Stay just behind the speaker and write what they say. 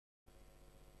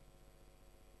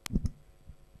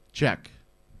Check.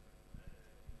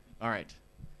 All right.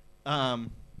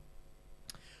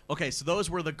 Okay, so those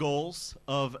were the goals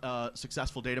of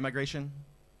successful data migration.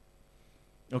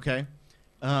 Okay.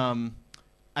 I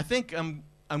think I'm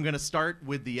going to start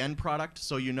with the end product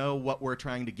so you know what we're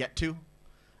trying to get to,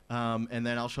 and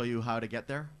then I'll show you how to get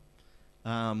there.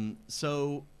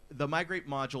 So the Migrate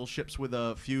module ships with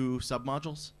a few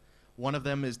submodules. One of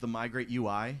them is the Migrate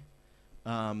UI.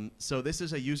 So this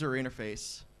is a user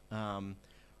interface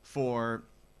for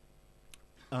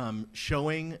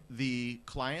showing the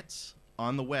clients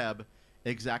on the web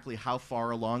exactly how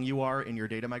far along you are in your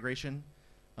data migration,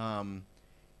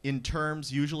 in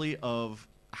terms usually of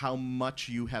how much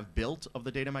you have built of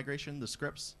the data migration, the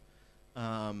scripts,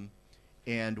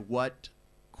 and what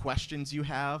questions you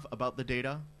have about the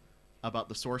data, about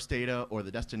the source data or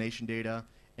the destination data.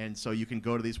 And so you can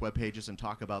go to these web pages and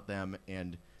talk about them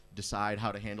and decide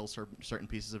how to handle certain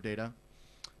pieces of data.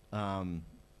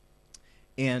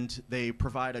 And they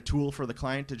provide a tool for the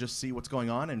client to just see what's going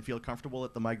on and feel comfortable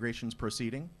that the migration's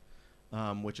proceeding,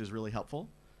 which is really helpful.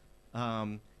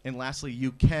 And lastly,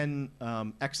 you can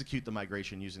execute the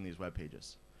migration using these web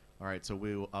pages. All right,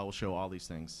 so I will show all these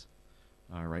things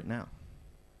right now.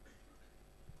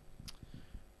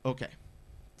 Okay,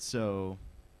 so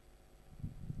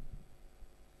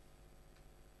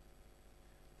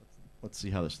let's see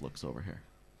how this looks over here.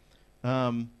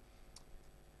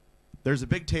 There's a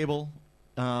big table.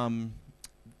 The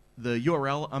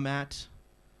URL I'm at,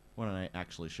 why don't I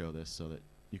actually show this so that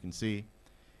you can see,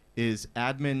 is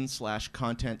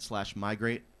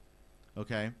admin/content/migrate.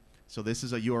 Okay, so this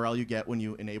is a URL you get when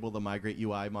you enable the Migrate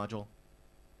UI module.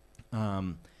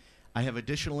 I have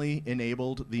additionally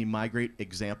enabled the Migrate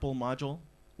example module,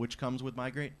 which comes with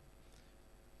Migrate.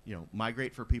 You know,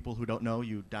 Migrate, for people who don't know,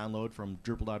 you download from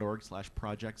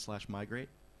drupal.org/project/migrate.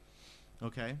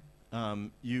 Okay,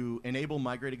 you enable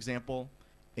Migrate example,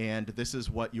 and this is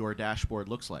what your dashboard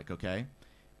looks like. Okay,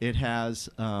 it has,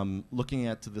 looking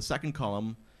at the second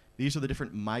column, these are the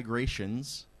different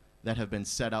migrations that have been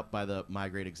set up by the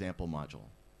Migrate example module.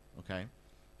 Okay,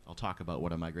 I'll talk about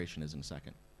what a migration is in a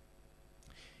second.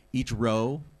 Each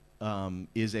row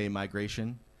is a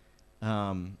migration.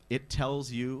 It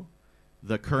tells you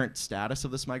the current status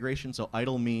of this migration. So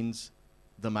idle means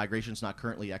the migration's not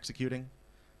currently executing.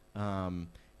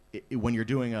 When you're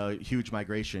doing a huge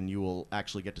migration, you will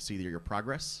actually get to see your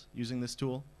progress using this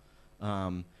tool.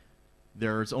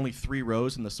 There's only 3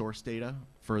 rows in the source data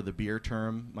for the beer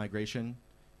term migration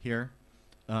here.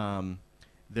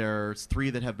 There's 3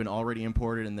 that have been already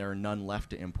imported, and there are none left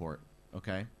to import.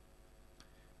 Okay.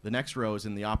 The next row is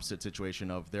in the opposite situation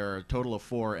of there are a total of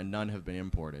 4 and none have been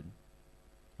imported.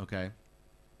 Okay.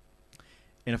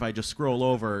 And if I just scroll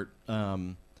over,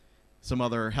 some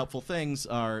other helpful things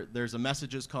are there's a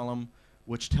messages column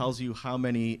which tells you how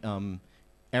many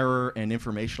error and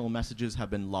informational messages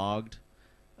have been logged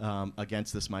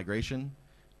against this migration.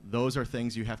 Those are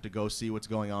things you have to go see what's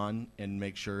going on and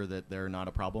make sure that they're not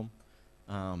a problem.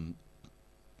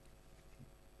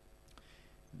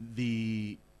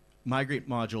 The Migrate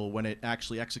module, when it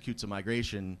actually executes a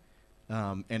migration,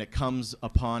 and it comes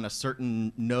upon a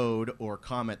certain node or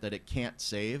comment that it can't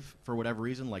save for whatever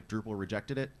reason, like Drupal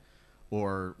rejected it,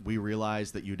 or we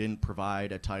realized that you didn't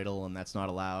provide a title and that's not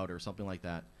allowed, or something like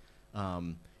that,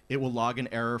 it will log an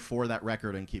error for that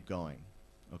record and keep going.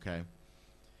 Okay,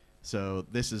 so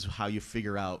this is how you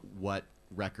figure out what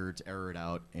records errored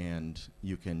out, and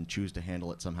you can choose to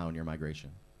handle it somehow in your migration.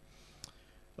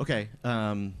 Okay,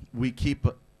 we keep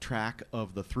track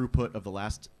of the throughput of the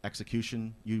last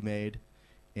execution you made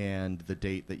and the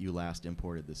date that you last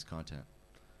imported this content.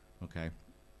 Okay,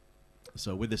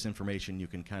 so with this information, you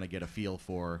can kind of get a feel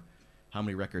for how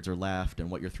many records are left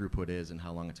and what your throughput is and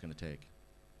how long it's going to take.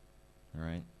 All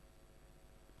right.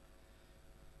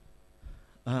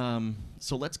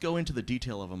 So let's go into the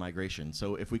detail of a migration.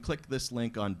 So if we click this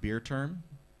link on beer term,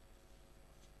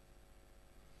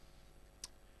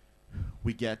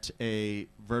 we get a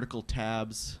vertical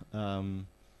tabs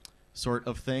sort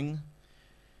of thing.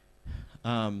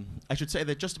 I should say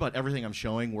that just about everything I'm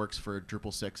showing works for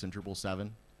Drupal 6 and Drupal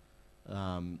 7.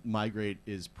 Migrate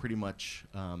is pretty much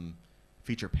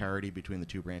feature parity between the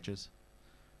 2 branches.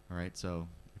 All right, so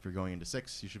if you're going into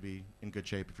 6, you should be in good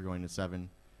shape. If you're going to 7,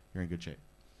 you're in good shape.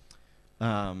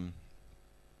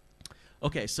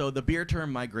 Okay, so the beer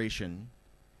term migration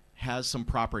has some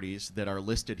properties that are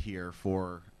listed here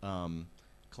for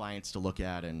clients to look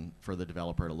at and for the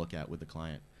developer to look at with the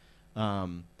client.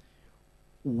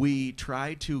 We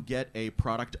try to get a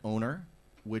product owner,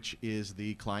 which is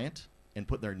the client, and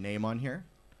put their name on here,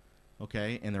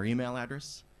 okay, and their email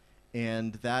address.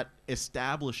 And that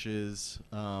establishes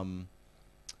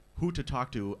who to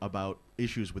talk to about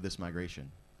issues with this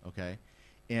migration, okay?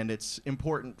 And it's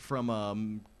important from a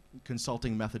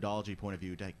consulting methodology point of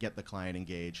view to get the client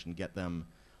engaged and get them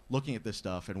looking at this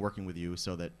stuff and working with you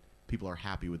so that people are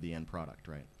happy with the end product,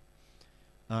 right?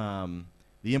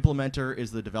 The implementer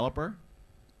is the developer,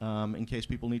 in case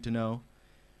people need to know.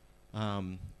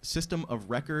 System of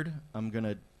record, I'm going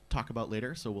to talk about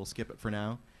later, so we'll skip it for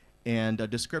now. And a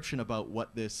description about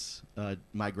what this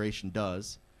migration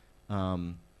does.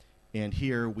 And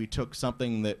here we took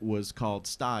something that was called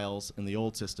styles in the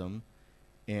old system,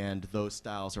 and those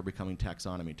styles are becoming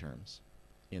taxonomy terms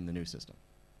in the new system,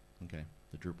 okay,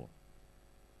 the Drupal.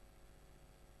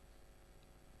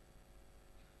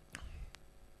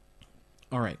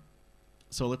 All right,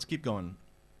 so let's keep going.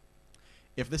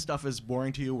 If this stuff is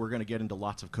boring to you, we're going to get into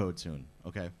lots of code soon,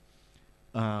 okay?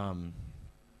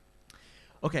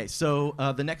 Okay, so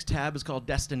the next tab is called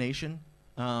Destination.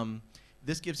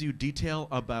 This gives you detail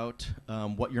about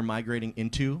what you're migrating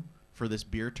into for this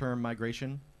beer term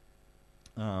migration.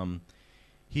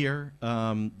 Here,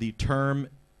 the term,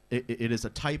 it is a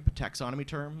type taxonomy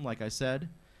term, like I said.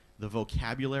 The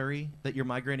vocabulary that you're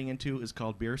migrating into is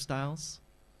called beer styles.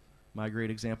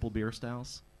 Migrate example beer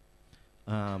styles.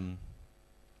 And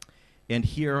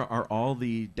here are all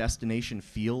the destination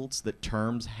fields that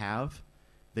terms have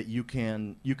that you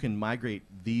can migrate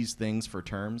these things for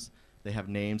terms. They have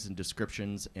names and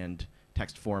descriptions and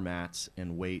text formats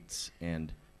and weights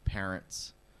and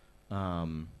parents.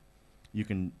 You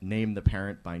can name the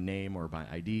parent by name or by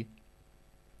ID,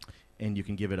 and you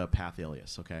can give it a path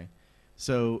alias, okay?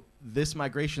 So this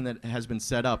migration that has been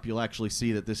set up, you'll actually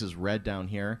see that this is red down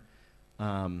here.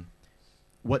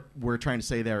 What we're trying to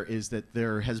say there is that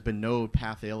there has been no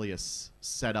path alias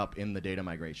set up in the data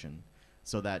migration,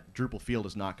 so that Drupal field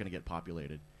is not going to get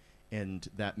populated, and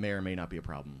that may or may not be a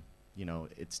problem. You know,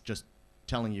 it's just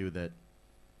telling you that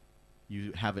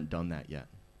you haven't done that yet,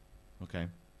 okay?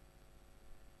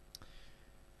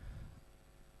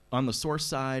 On the source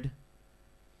side,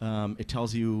 it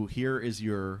tells you here is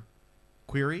your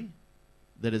query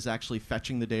that is actually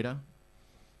fetching the data.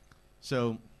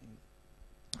 So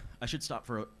I should stop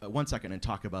for 1 second and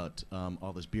talk about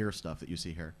all this beer stuff that you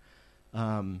see here.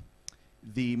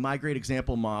 The migrate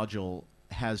example module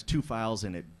has two files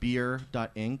in it,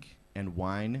 beer.inc and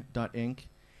wine.inc.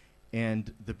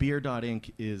 And the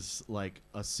beer.inc is like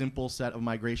a simple set of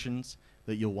migrations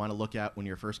that you'll want to look at when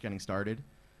you're first getting started.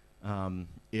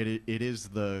 It is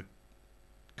the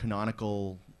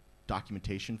canonical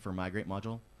documentation for migrate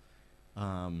module.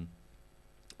 And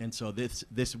so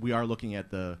this we are looking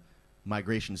at the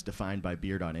migrations defined by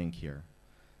beer.inc here.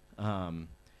 And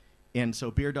so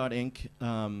beer.inc,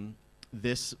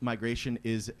 this migration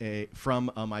is from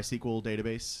a MySQL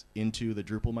database into the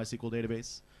Drupal MySQL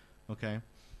database. Okay.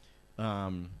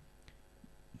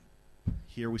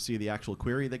 Here we see the actual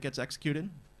query that gets executed.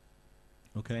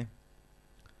 Okay.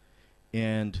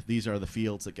 And these are the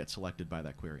fields that get selected by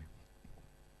that query.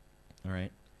 All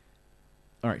right.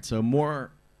 All right. So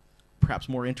perhaps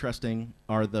more interesting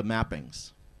are the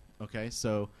mappings. Okay.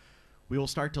 So we will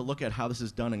start to look at how this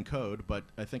is done in code, but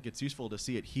I think it's useful to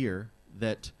see it here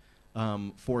that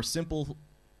for simple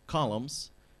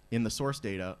columns in the source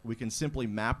data, we can simply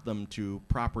map them to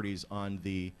properties on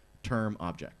the term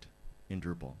object in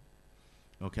Drupal.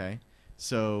 Okay.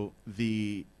 So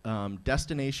the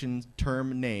destination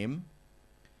term name,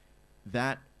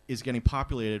 that is getting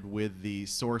populated with the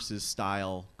source's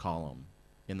style column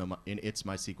in its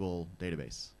MySQL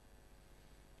database.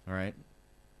 All right.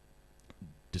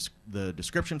 The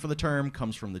description for the term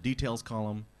comes from the details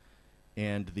column,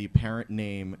 and the parent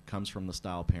name comes from the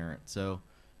style parent. So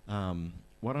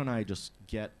why don't I just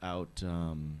get out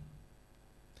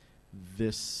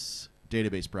this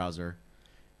database browser.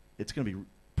 It's going to be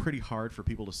pretty hard for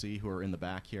people to see who are in the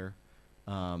back here.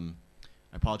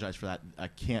 I apologize for that. I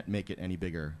can't make it any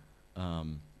bigger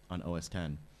on OS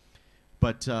 10.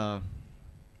 But if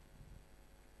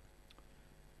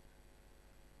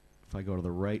I go to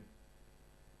the right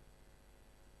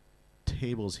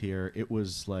tables here, it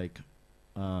was like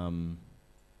what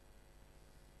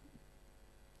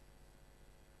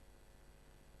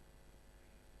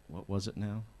was it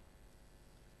now?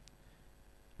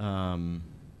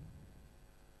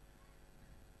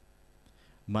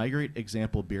 Migrate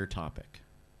example beer topic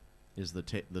is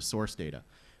the source data.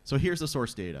 So here's the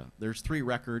source data. There's 3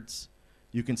 records.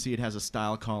 You can see it has a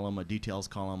style column, a details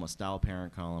column, a style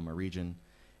parent column, a region.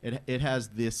 It has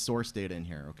this source data in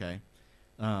here, okay?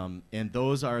 And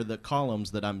those are the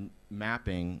columns that I'm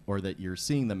mapping, or that you're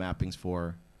seeing the mappings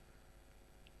for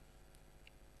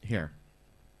here,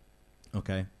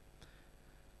 okay?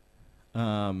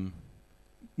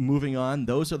 Moving on,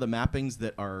 those are the mappings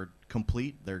that are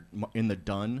complete. They're in the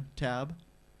Done tab.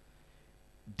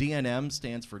 DNM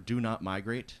stands for Do Not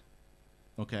Migrate.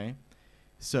 Okay,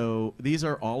 so these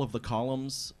are all of the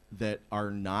columns that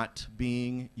are not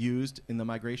being used in the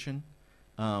migration,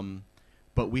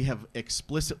 but we have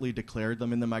explicitly declared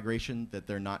them in the migration that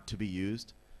they're not to be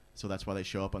used, so that's why they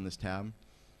show up on this tab.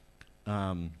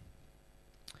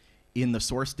 In the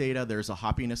source data, there's a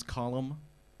hoppiness column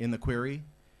in the query,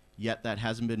 yet that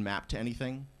hasn't been mapped to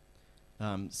anything.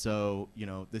 So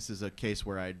this is a case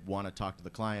where I'd want to talk to the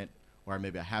client, or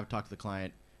maybe I have talked to the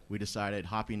client. We decided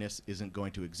hoppiness isn't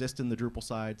going to exist in the Drupal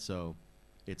side, so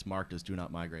it's marked as do not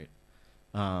migrate.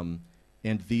 And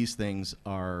these things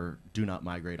are do not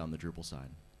migrate on the Drupal side.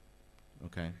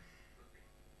 Okay.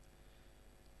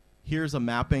 Here's a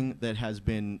mapping that has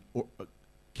been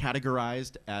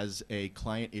categorized as a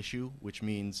client issue, which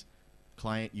means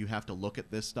client, you have to look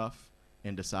at this stuff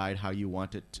and decide how you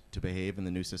want it to behave in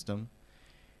the new system.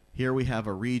 Here we have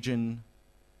a region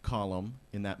column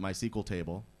in that MySQL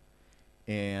table,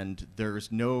 and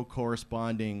there's no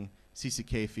corresponding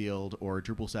CCK field or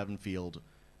Drupal 7 field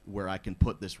where I can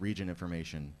put this region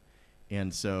information.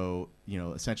 And so,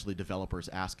 essentially developers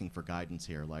asking for guidance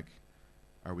here, like,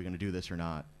 are we going to do this or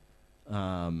not?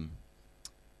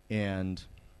 And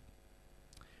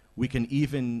we can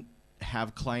even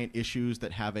have client issues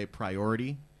that have a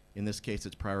priority. In this case,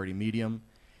 it's priority medium.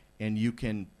 And you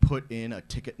can put in a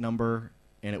ticket number,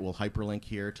 and it will hyperlink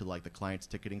here to like the client's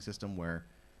ticketing system, where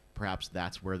perhaps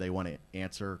that's where they want to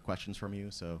answer questions from you.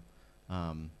 So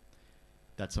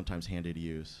that's sometimes handy to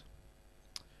use.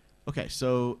 Okay,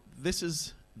 so this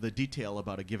is the detail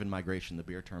about a given migration, the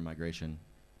beer term migration.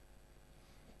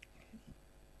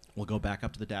 We'll go back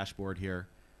up to the dashboard here.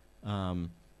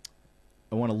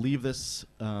 I want to leave this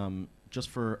just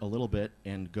for a little bit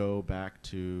and go back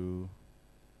to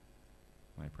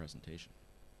my presentation.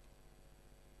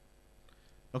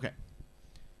 Okay.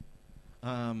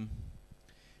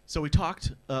 So we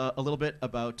talked a little bit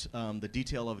about the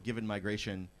detail of a given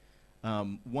migration.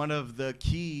 One of the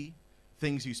key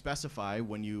things you specify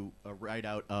when you write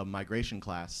out a migration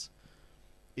class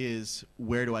is,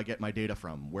 where do I get my data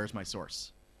from? Where's my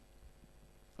source?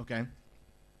 Okay.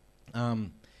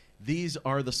 These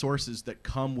are the sources that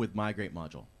come with Migrate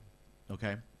module.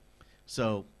 Okay.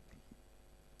 So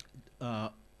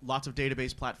lots of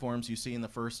database platforms you see in the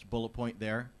first bullet point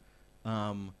there.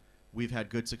 We've had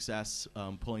good success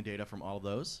pulling data from all of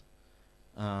those.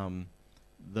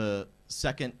 The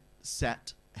second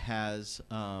set has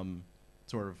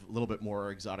sort of a little bit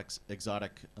more exotic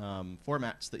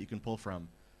formats that you can pull from,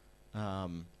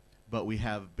 but we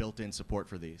have built-in support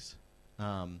for these.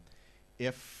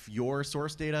 If your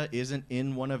source data isn't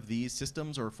in one of these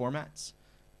systems or formats,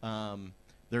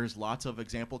 there's lots of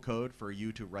example code for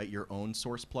you to write your own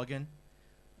source plugin.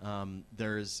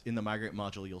 There's, in the Migrate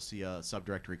module, you'll see a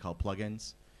subdirectory called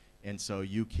plugins. And so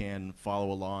you can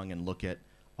follow along and look at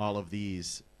all of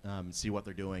these, see what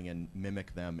they're doing, and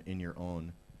mimic them in your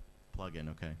own plugin,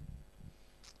 okay?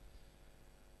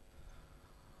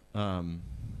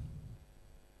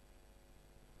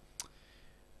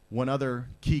 One other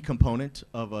key component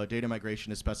of a data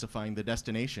migration is specifying the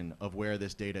destination of where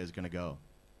this data is going to go.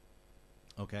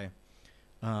 Okay.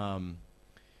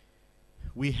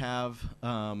 We have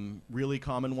really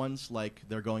common ones, like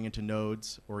they're going into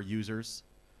nodes or users.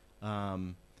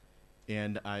 And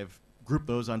I've grouped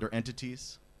those under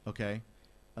entities. Okay.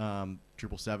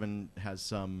 Drupal 7 has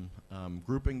some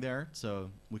grouping there,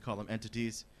 so we call them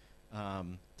entities.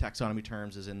 Taxonomy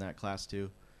terms is in that class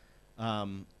too.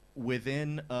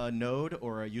 Within a node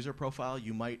or a user profile,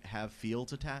 you might have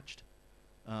fields attached.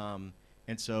 And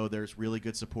so there's really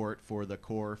good support for the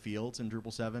core fields in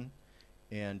Drupal 7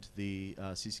 and the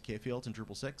CCK fields in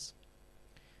Drupal 6.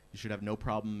 You should have no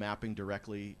problem mapping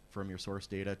directly from your source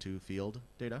data to field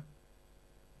data.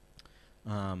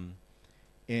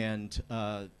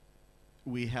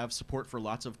 We have support for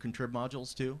lots of contrib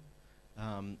modules too,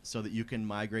 so that you can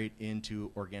migrate into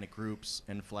organic groups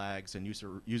and flags and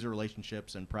user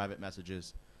relationships and private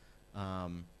messages,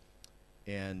 and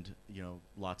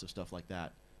lots of stuff like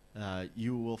that.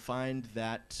 You will find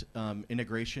that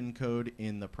integration code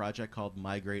in the project called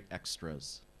Migrate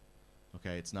Extras.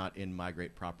 Okay, it's not in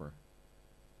Migrate proper.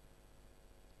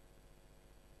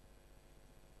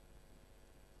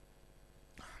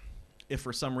 If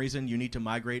for some reason you need to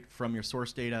migrate from your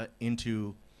source data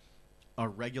into a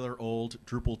regular old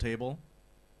Drupal table,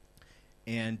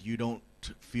 and you don't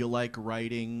feel like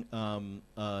writing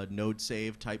a node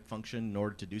save type function in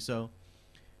order to do so,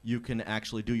 you can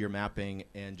actually do your mapping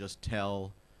and just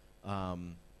tell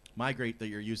migrate that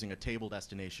you're using a table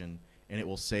destination, and it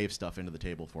will save stuff into the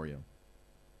table for you.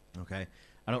 Okay,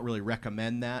 I don't really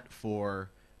recommend that for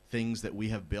things that we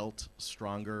have built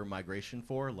stronger migration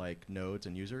for, like nodes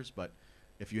and users. But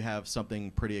if you have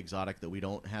something pretty exotic that we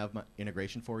don't have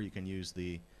integration for, you can use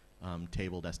the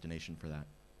table destination for that.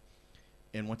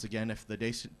 And once again, if the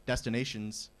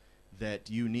destinations that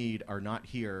you need are not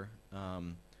here,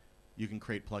 you can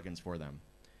create plugins for them.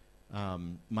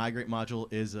 Migrate module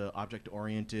is an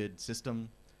object-oriented system.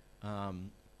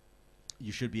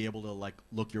 You should be able to like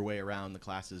look your way around the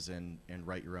classes and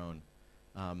write your own.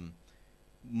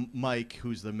 Mike,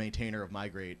 who's the maintainer of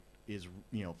Migrate, is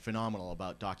phenomenal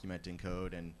about documenting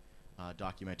code and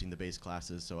documenting the base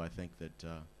classes. So I think that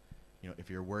if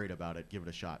you're worried about it, give it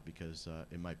a shot, because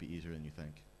it might be easier than you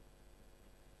think.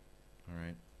 All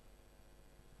right.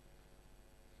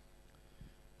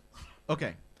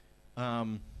 Okay.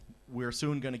 We're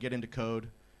soon going to get into code,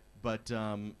 but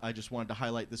I just wanted to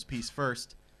highlight this piece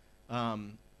first.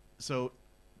 So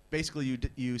basically,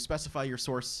 you specify your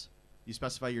source, you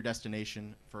specify your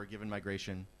destination for a given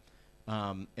migration,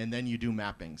 and then you do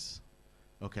mappings,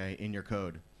 okay, in your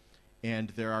code. And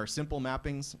there are simple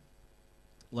mappings,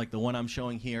 like the one I'm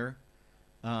showing here.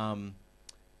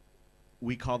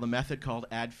 We call the method called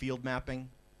add field mapping,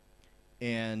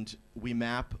 and we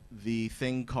map the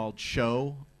thing called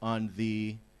show on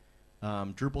the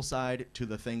Drupal side to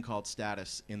the thing called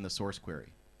status in the source query.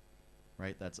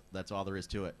 Right? That's all there is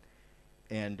to it.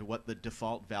 And what the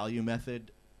default value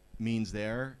method means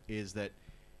there is that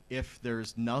if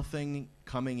there's nothing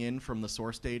coming in from the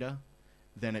source data,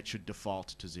 then it should default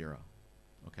to 0.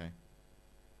 Okay?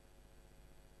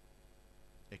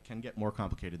 It can get more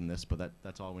complicated than this, but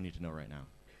that's all we need to know right now.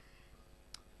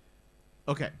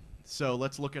 Okay, so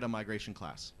let's look at a migration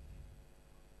class.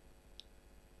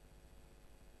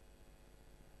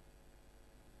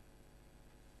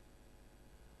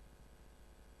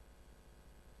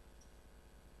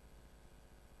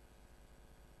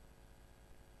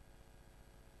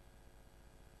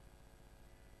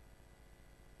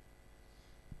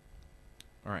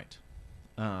 All right.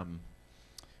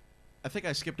 I think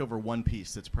I skipped over one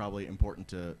piece that's probably important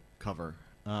to cover.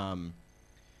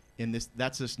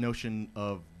 That's this notion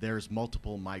of there's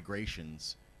multiple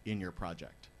migrations in your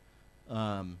project.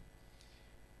 A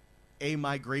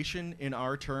migration in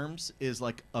our terms is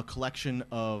like a collection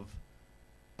of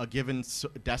a given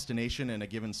destination and a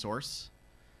given source.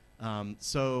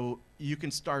 So you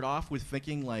can start off with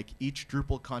thinking like each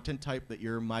Drupal content type that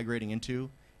you're migrating into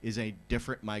is a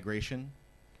different migration.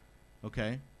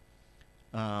 Okay,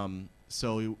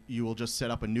 so you will just set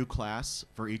up a new class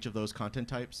for each of those content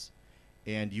types,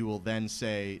 and you will then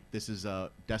say this is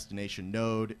a destination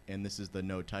node and this is the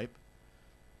node type.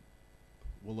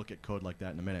 We'll look at code like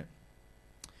that in a minute.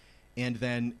 And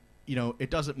then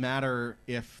it doesn't matter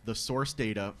if the source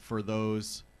data for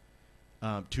those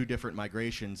two different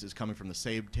migrations is coming from the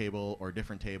same table or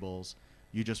different tables.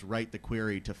 You just write the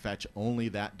query to fetch only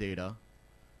that data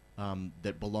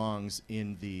that belongs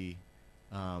in the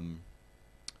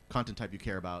content type you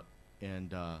care about.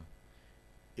 And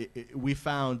we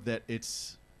found that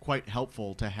it's quite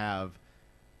helpful to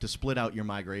split out your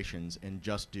migrations and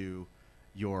just do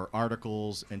your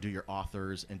articles and do your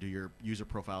authors and do your user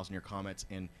profiles and your comments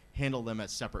and handle them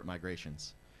as separate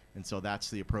migrations. And so that's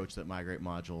the approach that Migrate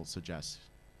module suggests.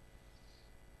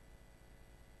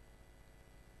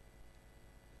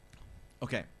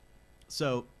 Okay,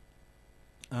 so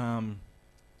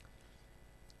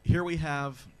here we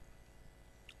have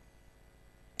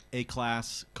a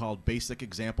class called Basic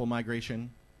Example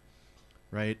Migration,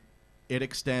 right? It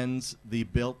extends the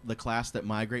class that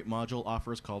Migrate module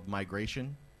offers called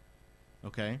Migration,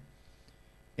 okay?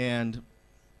 And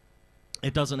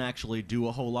it doesn't actually do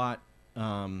a whole lot.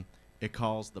 It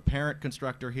calls the parent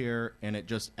constructor here, and it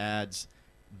just adds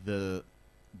the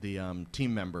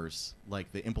team members,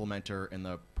 like the implementer and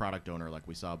the product owner, like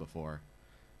we saw before.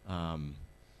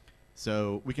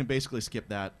 So we can basically skip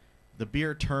that. The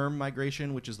beer term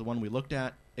migration, which is the one we looked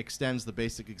at, extends the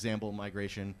basic example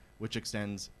migration, which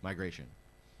extends migration.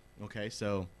 Okay,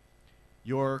 so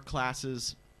your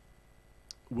classes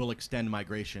will extend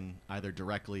migration either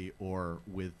directly or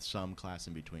with some class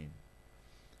in between.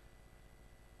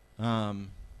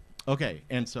 Okay,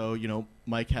 and so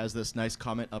Mike has this nice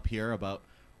comment up here about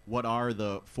what are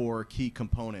the 4 key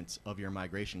components of your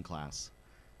migration class.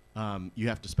 You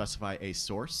have to specify a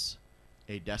source,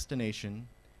 a destination,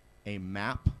 a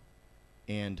map,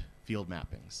 and field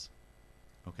mappings.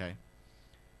 Okay,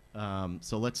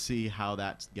 so let's see how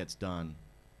that gets done.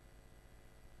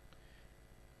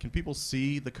 Can people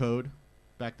see the code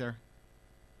back there?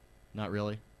 Not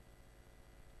really?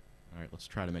 All right, let's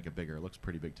try to make it bigger. It looks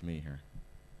pretty big to me here.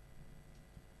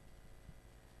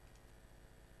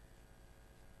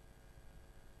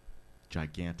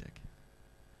 Gigantic.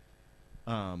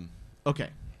 Okay.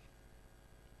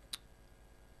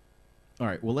 All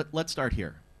right, well, let's start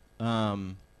here.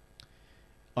 On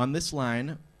this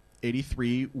line,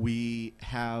 83, we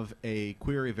have a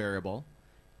query variable,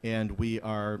 and we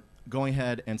are going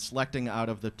ahead and selecting out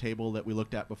of the table that we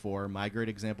looked at before, migrate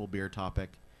example beer topic.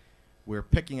 We're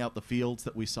picking out the fields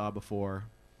that we saw before,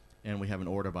 and we have an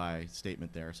order by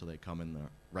statement there, so they come in the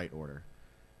right order.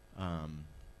 I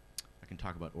can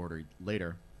talk about order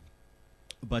later.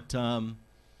 But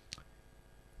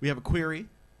we have a query,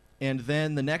 and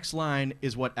then the next line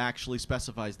is what actually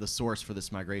specifies the source for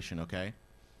this migration, okay?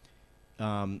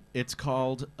 It's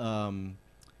called,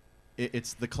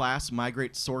 it's the class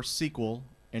migrate source SQL,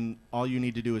 and all you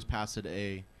need to do is pass it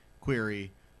a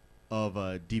query of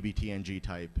a dbtng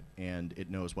type, and it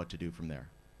knows what to do from there,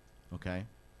 okay?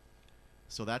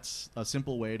 So that's a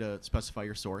simple way to specify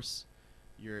your source.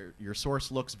 Your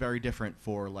source looks very different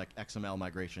for like XML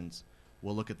migrations.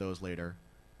 We'll look at those later,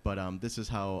 but this is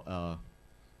how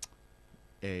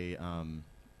this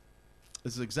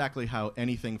is exactly how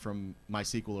anything from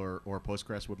MySQL or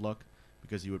Postgres would look,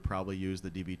 because you would probably use the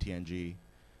dbtng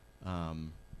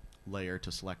layer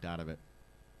to select out of it.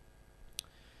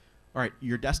 All right,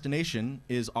 your destination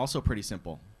is also pretty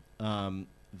simple.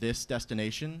 This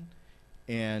destination,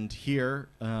 and here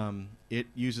it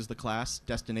uses the class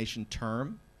destination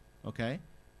term, okay,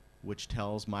 which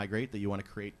tells Migrate that you want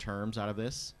to create terms out of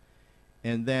this,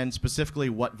 and then specifically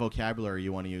what vocabulary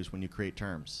you want to use when you create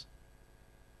terms,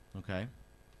 okay?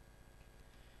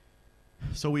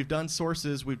 So we've done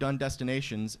sources, we've done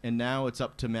destinations, and now it's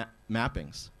up to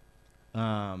mappings.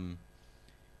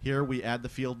 Here we add the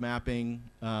field mapping,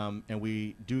 and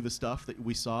we do the stuff that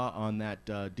we saw on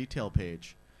that detail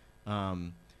page.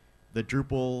 The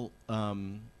Drupal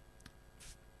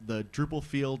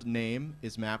field name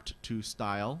is mapped to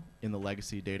style in the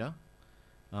legacy data.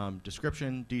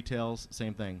 Description, details,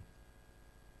 same thing.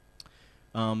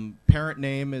 Parent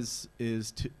name is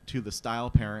to the style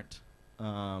parent,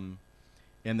 and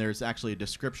there's actually a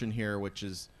description here which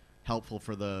is helpful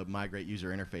for the Migrate user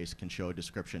interface. Can show a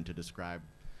description to describe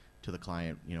to the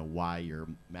client, you know, why you're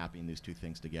mapping these two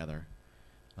things together.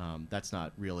 That's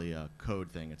not really a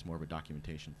code thing, it's more of a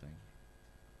documentation thing.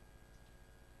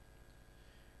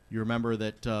 You remember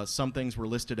that some things were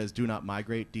listed as do not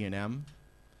migrate DNM.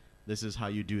 This is how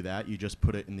you do that. You just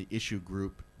put it in the issue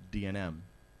group DNM,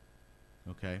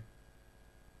 okay?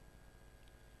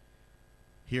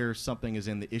 Here something is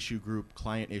in the issue group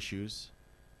client issues,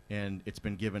 and it's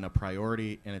been given a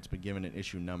priority and it's been given an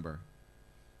issue number,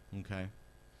 okay?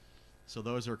 So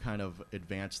those are kind of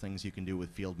advanced things you can do with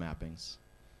field mappings,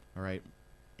 all right?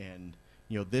 And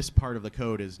you know, this part of the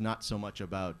code is not so much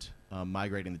about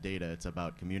migrating the data, it's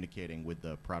about communicating with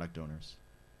the product owners.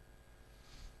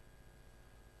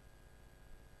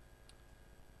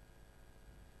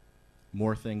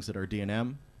 More things that are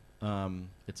DNM.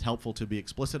 It's helpful to be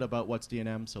explicit about what's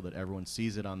DNM so that everyone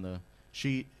sees it on the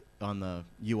sheet, on the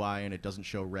UI, and it doesn't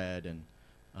show red and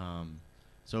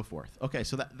so forth. Okay,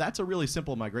 so that's a really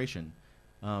simple migration,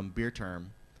 beer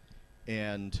term,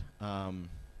 and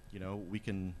you know, we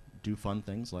can do fun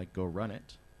things like go run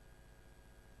it.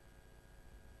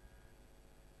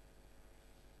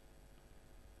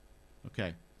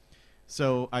 Okay,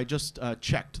 so I just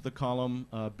checked the column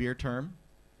beer term,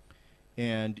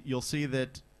 and you'll see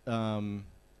that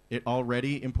it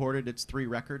already imported its 3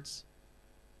 records.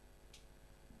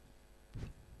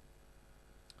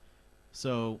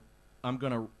 So I'm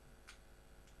gonna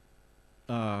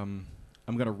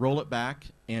roll it back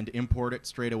and import it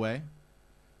straight away.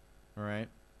 All right.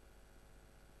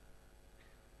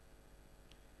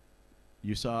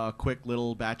 You saw a quick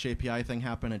little batch API thing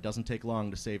happen. It doesn't take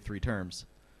long to save 3 terms.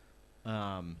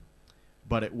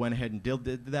 But it went ahead and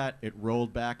did that. It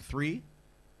rolled back 3.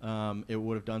 It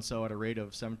would have done so at a rate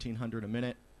of 1,700 a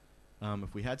minute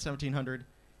if we had 1,700.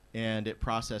 And it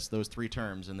processed those 3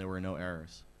 terms, and there were no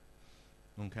errors.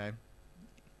 Okay.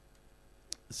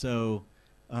 So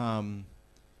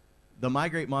the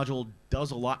Migrate module does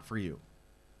a lot for you.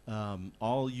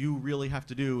 All you really have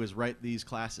to do is write these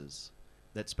classes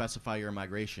that specify your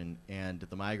migration, and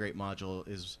the Migrate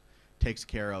module takes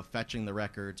care of fetching the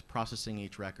records, processing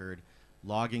each record,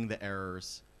 logging the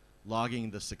errors, logging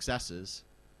the successes.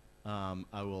 I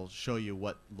will show you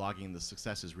what logging the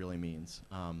successes really means.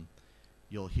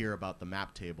 You'll hear about the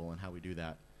map table and how we do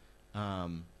that.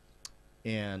 And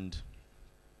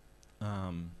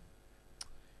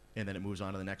then it moves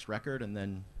on to the next record, and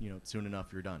then, you know, soon enough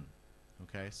you're done.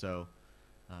 Okay, so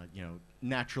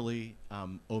naturally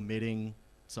omitting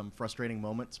some frustrating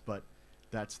moments, but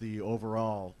that's the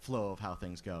overall flow of how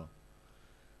things go.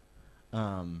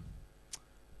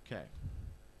 Okay.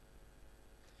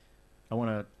 I want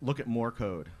to look at more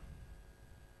code.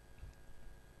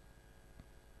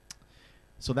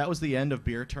 So that was the end of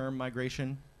beer term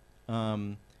migration.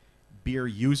 Beer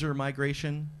user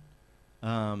migration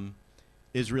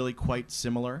is really quite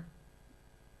similar.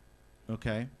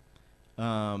 Okay.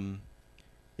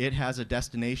 It has a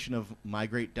destination of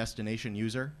migrate destination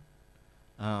user.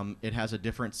 It has a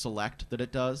different select that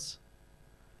it does.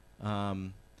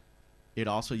 It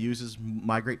also uses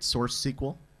migrate source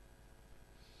SQL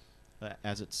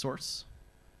as its source.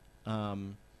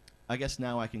 I guess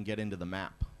now I can get into the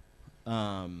map.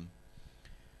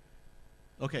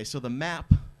 Okay, so the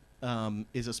map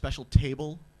is a special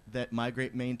table that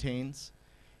Migrate maintains,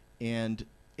 and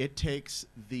it takes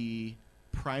the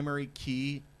primary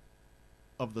key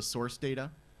of the source data.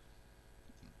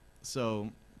 So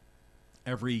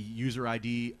every user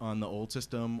ID on the old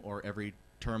system, or every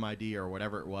term ID, or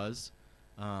whatever it was,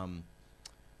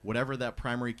 whatever that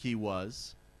primary key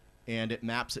was, and it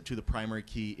maps it to the primary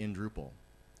key in Drupal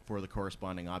for the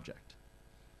corresponding object.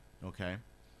 Okay,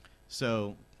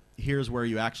 so here's where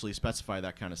you actually specify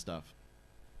that kind of stuff.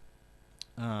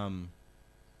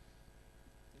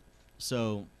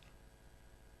 So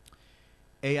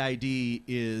AID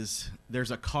is, there's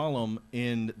a column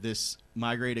in this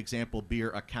migrate example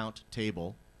beer account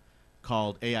table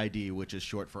called AID, which is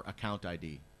short for account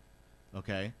ID.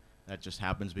 Okay, that just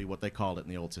happens to be what they called it in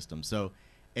the old system. So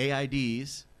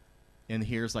AIDs, and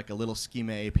here's like a little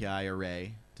schema API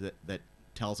array that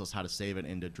tells us how to save it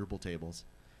into Drupal tables,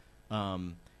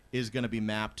 is going to be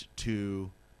mapped to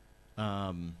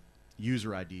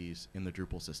user IDs in the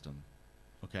Drupal system.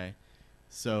 Okay,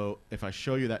 so if I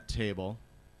show you that table,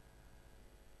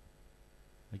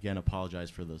 again, apologize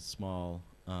for the small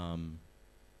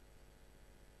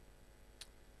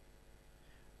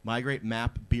migrate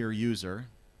map beer user.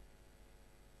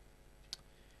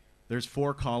 There's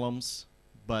 4 columns,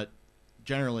 but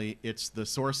generally it's the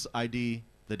source ID,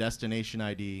 the destination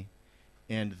ID,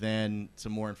 and then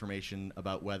some more information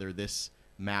about whether this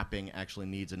mapping actually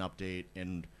needs an update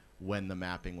and when the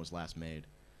mapping was last made.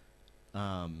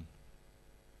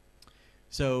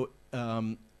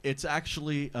 It's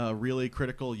actually a really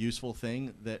critical, useful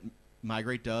thing that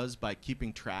Migrate does by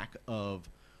keeping track of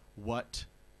what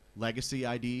legacy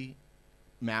ID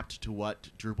mapped to what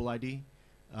Drupal ID.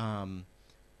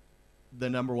 The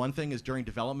number one thing is during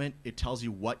development, it tells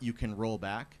you what you can roll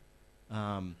back,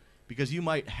 because you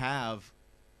might have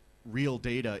real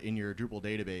data in your Drupal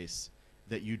database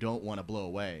that you don't want to blow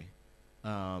away.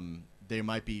 There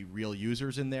might be real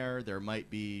users in there. There might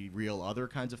be real other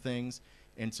kinds of things.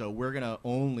 And so we're going to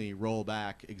only roll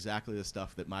back exactly the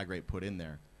stuff that Migrate put in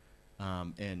there,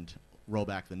 and roll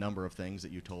back the number of things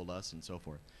that you told us and so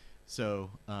forth. So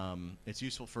it's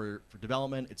useful for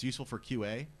development. It's useful for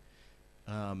QA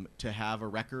to have a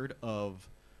record of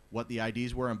what the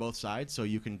IDs were on both sides, so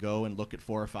you can go and look at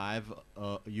 4 or 5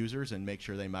 users and make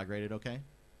sure they migrated okay.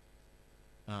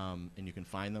 And you can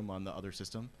find them on the other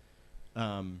system.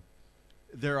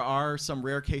 There are some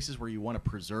rare cases where you want to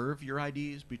preserve your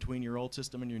IDs between your old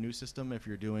system and your new system if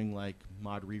you're doing like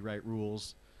mod rewrite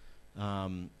rules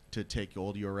to take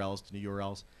old URLs to new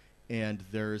URLs. And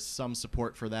there's some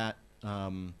support for that.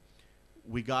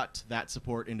 We got that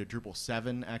support into Drupal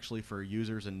 7 actually for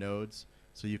users and nodes,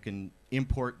 so you can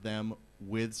import them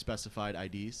with specified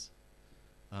IDs,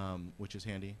 which is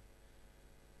handy.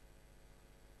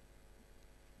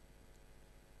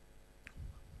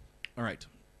 All right.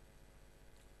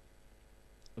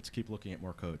 Let's keep looking at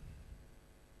more code.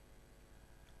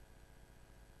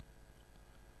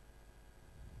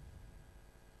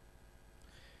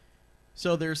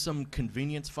 So there's some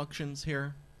convenience functions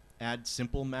here. Add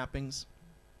simple mappings,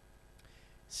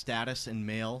 status and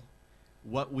mail.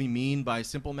 What we mean by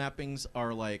simple mappings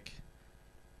are like,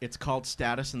 it's called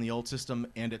status in the old system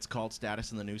and it's called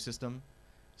status in the new system.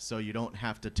 So you don't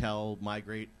have to tell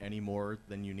Migrate any more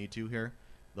than you need to here.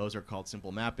 Those are called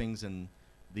simple mappings, and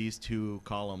these 2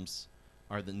 columns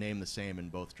are the same in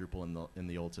both Drupal and in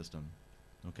the old system.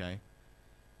 Okay.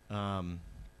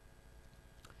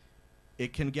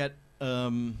 It can get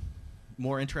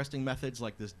more interesting methods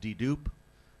like this dedupe.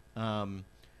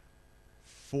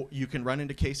 You can run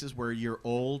into cases where your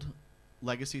old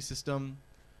legacy system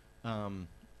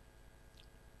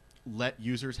let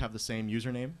users have the same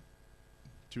username,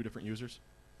 2 different users.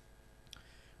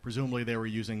 Presumably they were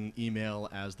using email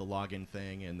as the login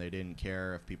thing and they didn't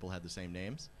care if people had the same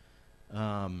names.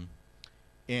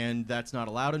 And that's not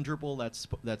allowed in Drupal.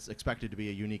 That's expected to be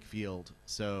a unique field.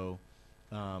 So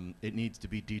it needs to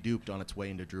be deduped on its way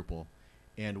into Drupal.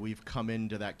 And we've come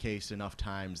into that case enough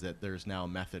times that there's now a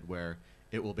method where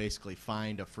it will basically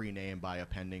find a free name by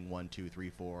appending 1, 2, 3,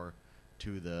 4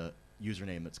 to the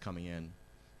username that's coming in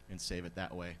and save it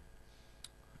that way.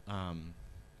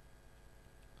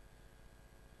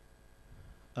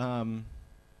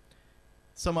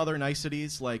 Some other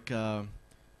niceties, like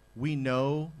we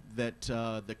know that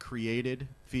the created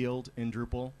field in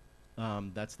Drupal,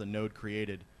 that's the node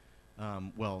created.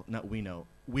 Well, not we know.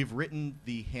 We've written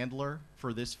the handler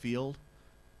for this field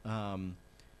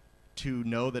to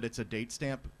know that it's a date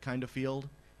stamp kind of field.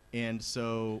 And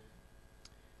so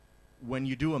when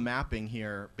you do a mapping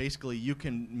here, basically you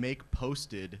can make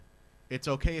posted. It's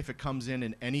okay if it comes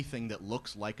in anything that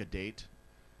looks like a date.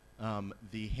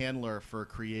 The handler for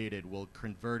created will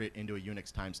convert it into a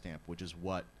Unix timestamp, which is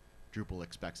what Drupal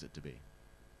expects it to be.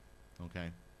 Okay?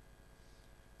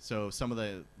 So some of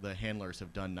the handlers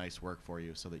have done nice work for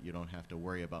you so that you don't have to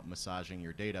worry about massaging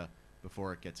your data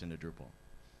before it gets into Drupal.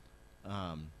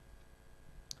 I'm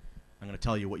going to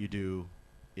tell you what you do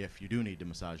if you do need to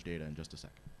massage data in just a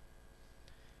second.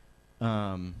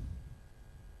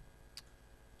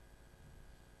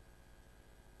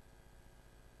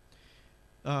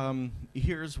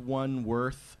 Here's one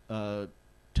worth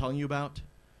telling you about.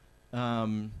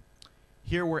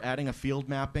 Here we're adding a field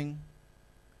mapping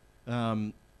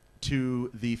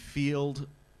to the field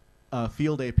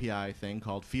API thing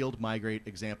called field migrate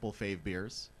example fave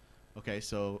beers. Okay,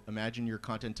 so imagine your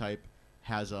content type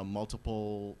has a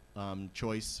multiple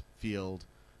choice field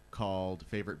called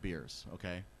favorite beers.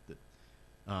 Okay,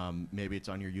 maybe it's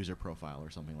on your user profile or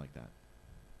something like that.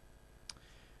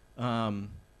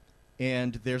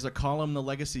 And there's a column in the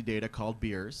legacy data called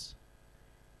beers,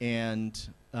 and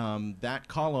that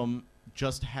column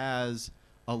just has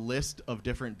a list of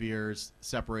different beers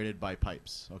separated by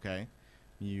pipes. Okay,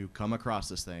 you come across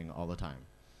this thing all the time,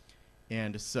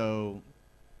 and so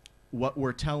what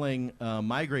we're telling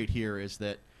Migrate here is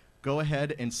that go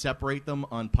ahead and separate them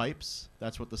on pipes.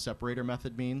 That's what the separator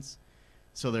method means.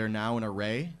 So they're now an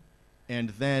array, and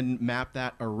then map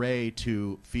that array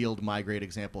to field migrate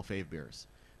example fave beers.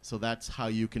 So that's how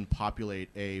you can populate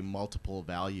a multiple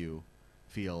value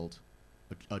field,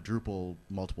 a Drupal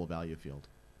multiple value field.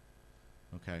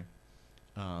 Okay,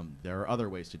 there are other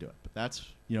ways to do it, but that's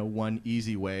one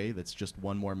easy way. That's just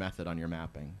one more method on your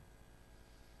mapping.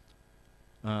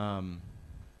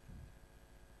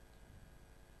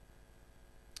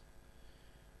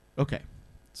 Okay,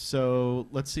 so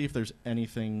let's see if there's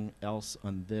anything else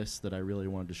on this that I really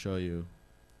wanted to show you.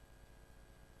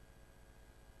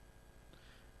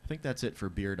 I think that's it for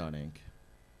beer.inc.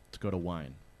 Let's go to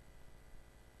wine.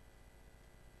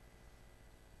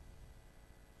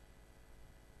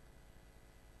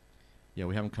 Yeah,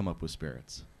 we haven't come up with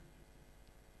spirits.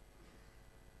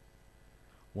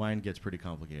 Wine gets pretty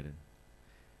complicated.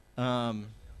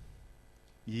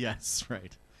 Yes,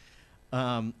 right.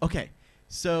 Okay,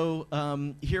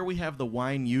 so here we have the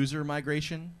wine user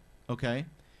migration. Okay,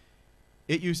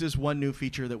 it uses one new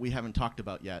feature that we haven't talked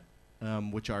about yet,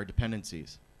 which are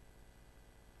dependencies.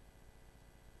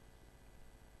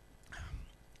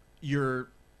 Your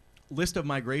list of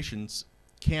migrations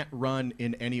can't run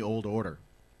in any old order.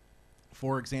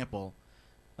 For example,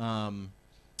 you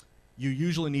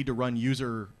usually need to run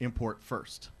user import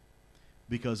first,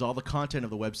 because all the content of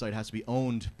the website has to be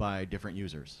owned by different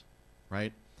users,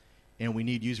 right? And we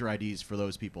need user IDs for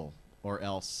those people, or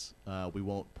else we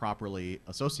won't properly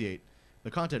associate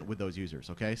the content with those users,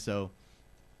 okay? So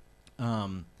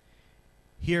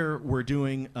here we're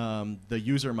doing the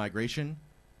user migration,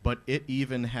 but it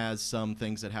even has some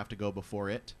things that have to go before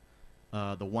it.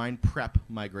 The wine prep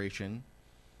migration,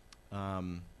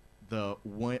 the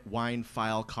wine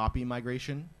file copy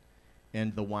migration,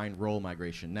 and the wine role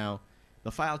migration. Now,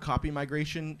 the file copy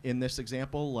migration in this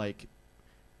example, like,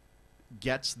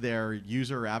 gets their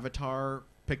user avatar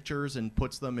pictures and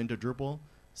puts them into Drupal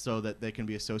so that they can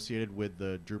be associated with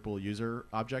the Drupal user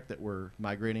object that we're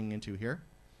migrating into here.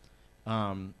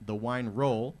 The wine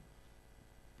role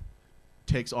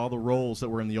takes all the roles that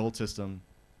were in the old system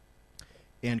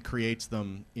and creates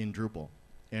them in Drupal.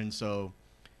 And so,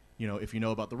 if you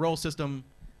know about the role system,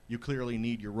 you clearly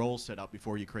need your roles set up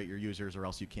before you create your users, or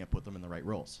else you can't put them in the right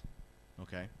roles.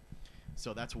 Okay?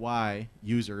 So that's why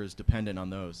user is dependent on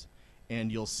those.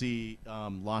 And you'll see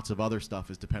lots of other stuff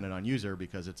is dependent on user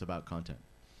because it's about content.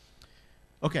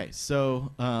 Okay,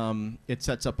 so it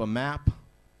sets up a map.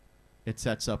 It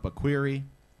sets up a query,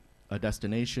 a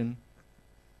destination.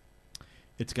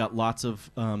 It's got lots of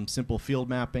simple field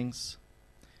mappings.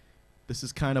 this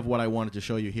is kind of what I wanted to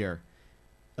show you here.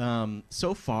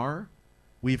 So far,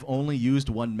 we've only used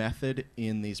one method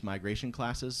in these migration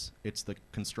classes. It's the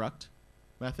construct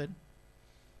method.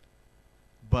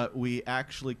 But we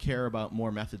actually care about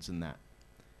more methods than that.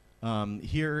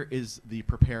 Here is the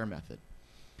prepare method.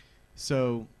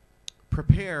 So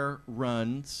prepare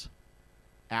runs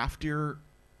after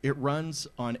it runs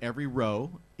on every row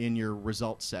in your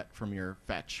result set from your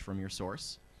fetch, from your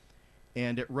source.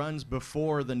 And it runs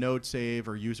before the node save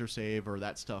or user save or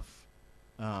that stuff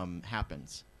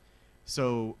happens.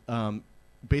 So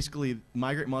basically,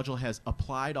 Migrate module has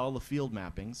applied all the field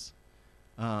mappings,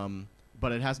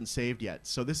 but it hasn't saved yet.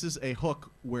 So this is a hook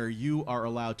where you are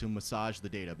allowed to massage the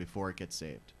data before it gets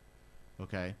saved,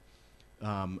 okay?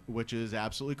 Which is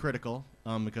absolutely critical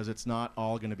because it's not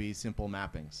all going to be simple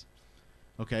mappings.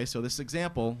 Okay, so this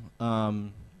example, I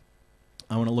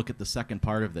want to look at the second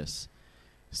part of this.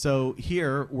 So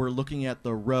here we're looking at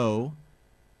the row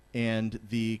and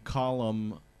the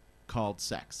column called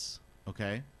sex,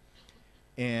 okay?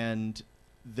 And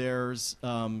there's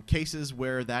cases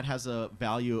where that has a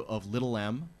value of little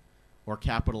m or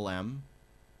capital M,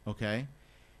 okay?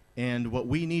 And what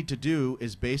we need to do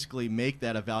is basically make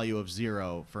that a value of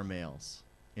 0 for males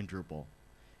in Drupal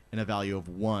and a value of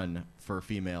 1 for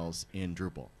females in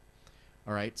Drupal.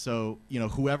 All right, so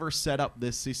whoever set up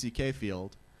this CCK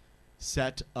field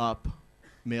set up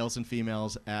males and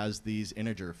females as these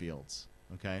integer fields,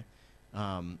 okay?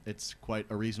 It's quite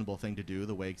a reasonable thing to do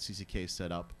the way CCK is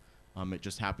set up. It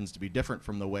just happens to be different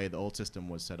from the way the old system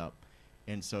was set up.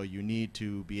 And so you need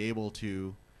to be able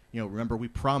to, remember we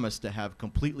promised to have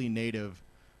completely native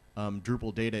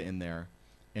Drupal data in there.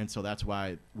 And so that's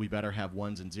why we better have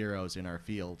 1s and 0s in our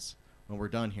fields when we're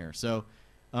done here. So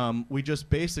we just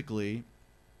basically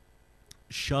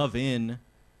shove in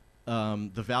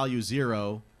the value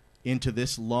 0 into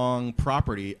this long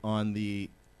property on the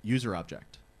user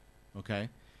object, okay?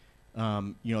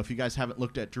 If you guys haven't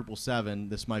looked at Drupal 7,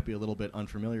 this might be a little bit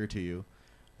unfamiliar to you,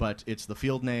 but it's the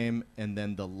field name and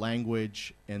then the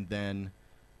language and then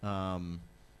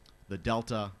the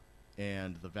delta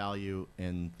and the value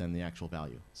and then the actual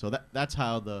value. So that's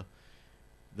how the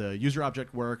user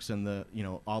object works, and the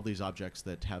all these objects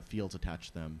that have fields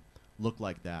attached to them look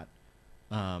like that.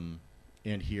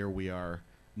 And here we are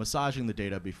massaging the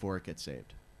data before it gets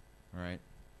saved. All right.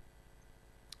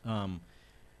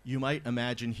 You might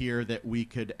imagine here that we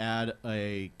could add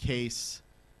a case.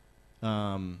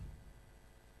 Okay,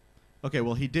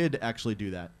 well, he did actually do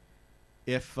that.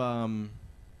 If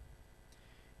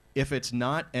it's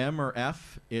not M or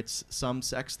F, it's some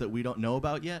sex that we don't know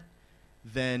about yet,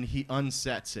 then he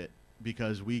unsets it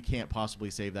because we can't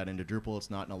possibly save that into Drupal. It's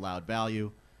not an allowed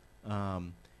value,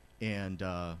 and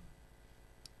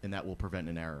that will prevent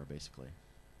an error, basically.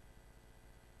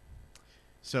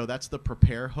 So that's the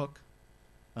prepare hook.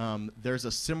 There's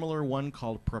a similar one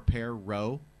called prepare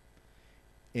row,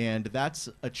 and that's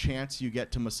a chance you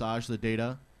get to massage the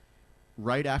data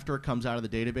right after it comes out of the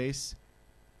database,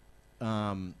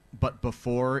 but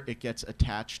before it gets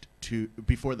attached to,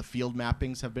 before the field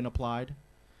mappings have been applied.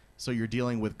 So you're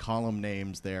dealing with column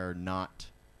names there, not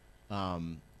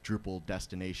Drupal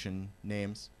destination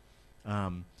names.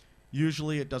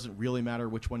 Usually it doesn't really matter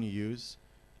which one you use.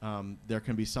 There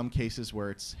can be some cases where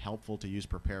it's helpful to use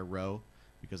prepare row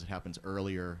because it happens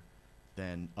earlier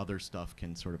than other stuff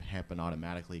can sort of happen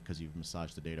automatically because you've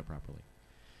massaged the data properly.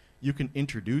 You can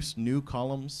introduce new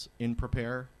columns in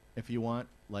prepare if you want.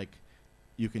 Like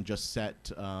you can just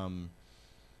set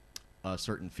a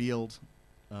certain field,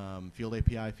 field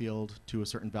API field to a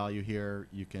certain value here.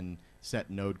 You can set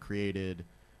node created,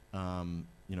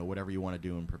 whatever you want to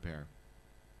do in prepare.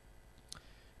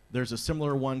 There's a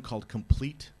similar one called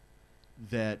complete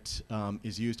that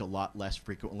is used a lot less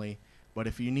frequently. But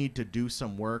if you need to do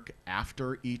some work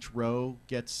after each row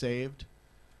gets saved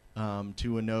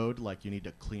to a node, like you need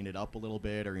to clean it up a little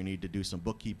bit or you need to do some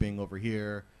bookkeeping over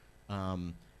here,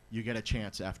 you get a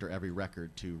chance after every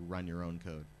record to run your own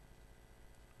code.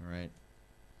 All right.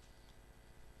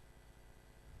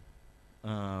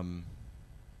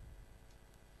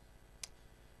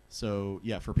 So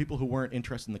yeah, for people who weren't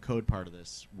interested in the code part of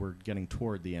this, we're getting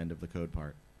toward the end of the code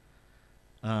part.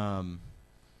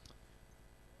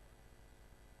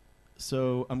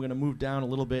 So I'm going to move down a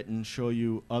little bit and show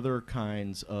you other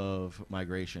kinds of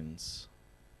migrations.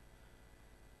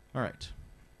 All right.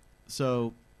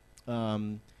 So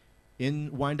in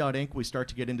Wine.inc, we start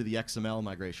to get into the XML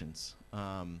migrations.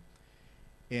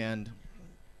 And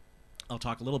I'll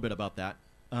talk a little bit about that.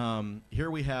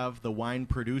 Here we have the Wine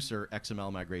Producer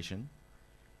XML migration.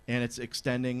 And it's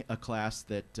extending a class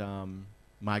that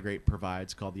Migrate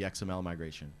provides called the XML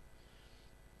migration.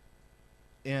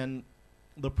 And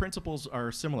the principles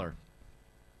are similar.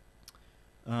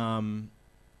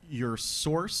 Your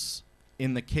source,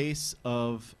 in the case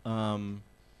of an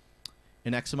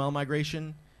XML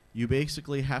migration, you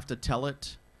basically have to tell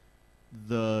it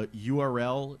the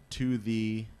URL to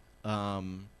the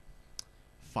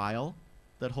file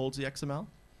that holds the XML.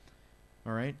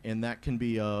 All right, and that can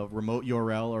be a remote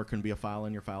URL or it can be a file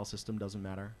in your file system, doesn't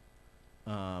matter.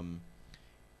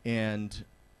 And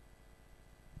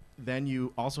then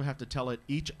you also have to tell it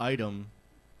each item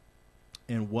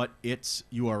and what its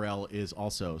URL is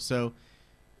also. So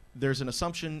there's an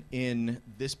assumption in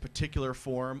this particular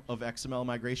form of XML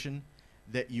migration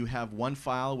that you have one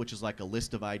file, which is like a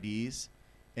list of IDs,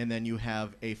 and then you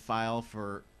have a file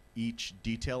for each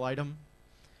detail item.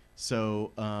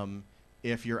 So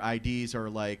if your IDs are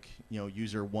like,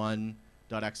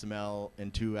 user1.xml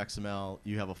and 2.xml,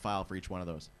 you have a file for each one of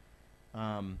those.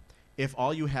 If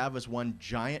all you have is one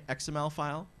giant XML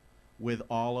file with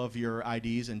all of your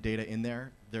IDs and data in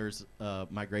there, there's a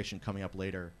migration coming up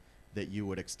later that you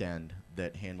would extend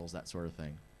that handles that sort of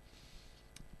thing.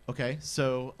 Okay,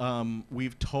 so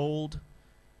we've told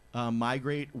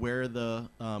Migrate where the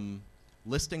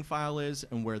listing file is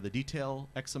and where the detail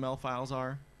XML files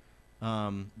are.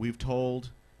 We've told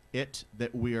it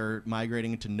that we are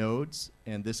migrating into nodes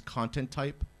and this content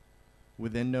type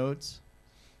within nodes.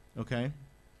 Okay,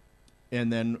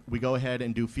 and then we go ahead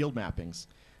and do field mappings.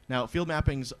 Now, field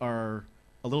mappings are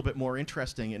a little bit more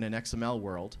interesting in an XML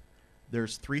world.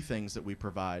 There's 3 things that we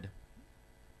provide.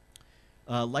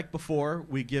 Like before,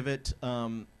 we give it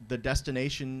the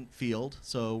destination field.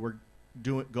 So we're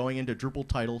going into Drupal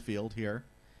title field here.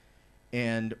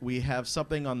 And we have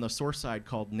something on the source side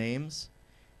called names.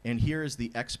 And here is the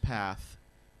XPath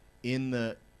in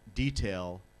the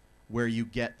detail where you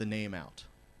get the name out.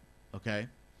 Okay?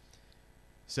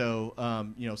 So,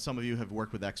 some of you have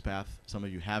worked with XPath. Some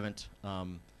of you haven't.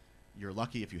 You're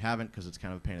lucky if you haven't, because it's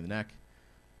kind of a pain in the neck.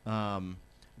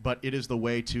 But it is the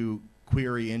way to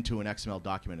query into an XML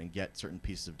document and get certain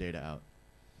pieces of data out.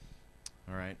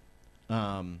 All right.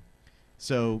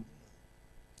 So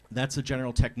that's a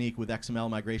general technique with XML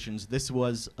migrations. This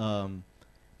was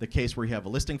the case where you have a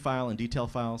listing file and detail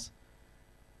files.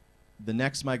 The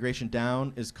next migration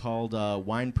down is called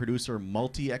Wine Producer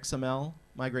Multi-XML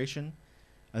migration.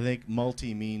 I think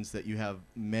multi means that you have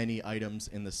many items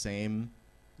in the same,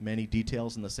 many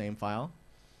details in the same file.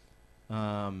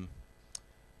 In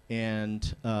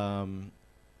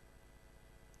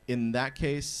that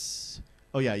case,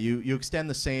 you extend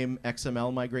the same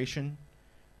XML migration,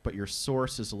 but your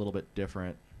source is a little bit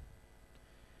different.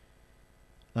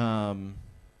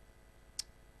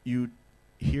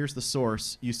 Here's the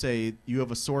source. You say you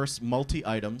have a source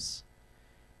multi-items,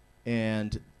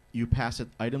 and you pass it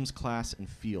items, class, and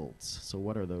fields. So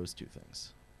what are those 2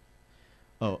 things?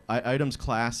 Oh, items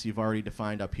class you've already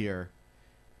defined up here.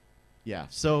 Yeah,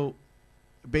 so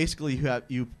basically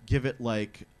you give it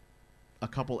like a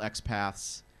couple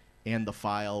XPaths and the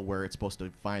file where it's supposed to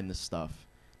find this stuff.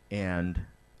 And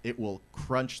it will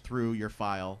crunch through your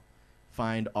file,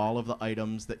 find all of the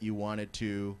items that you wanted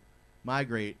to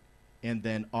migrate, and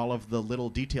then all of the little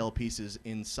detail pieces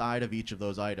inside of each of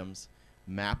those items,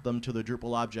 map them to the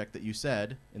Drupal object that you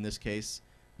said, in this case,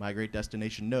 migrate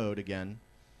destination node again,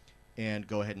 and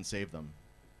go ahead and save them.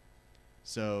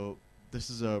 So this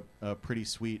is a pretty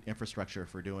sweet infrastructure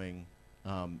for doing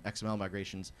XML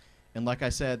migrations. And like I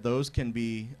said, those can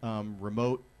be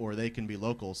remote or they can be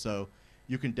local. So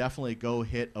you can definitely go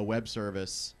hit a web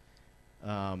service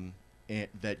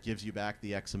that gives you back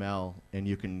the XML, and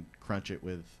you can crunch it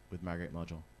with Migrate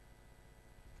module.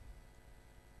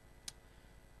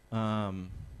 Let's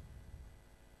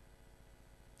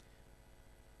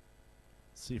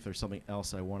see if there's something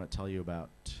else I want to tell you about.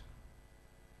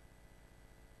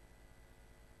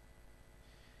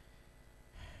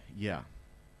 Yeah.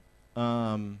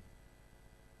 Let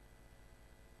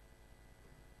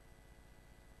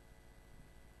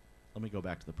me go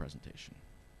back to the presentation.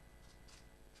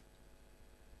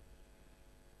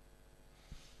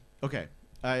 Okay,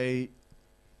 I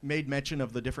made mention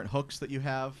of the different hooks that you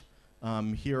have.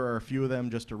 Here are a few of them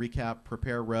just to recap: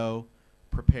 prepare row,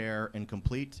 prepare, and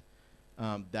complete.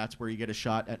 That's where you get a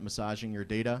shot at massaging your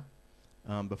data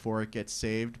before it gets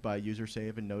saved by user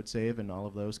save and node save and all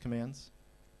of those commands.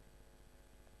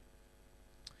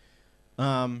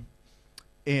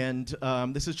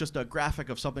 This is just a graphic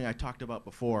of something I talked about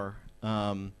before,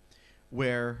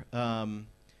 where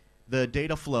the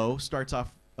data flow starts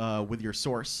off with your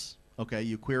source. Okay,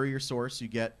 you query your source, you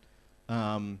get,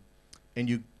 and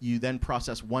you then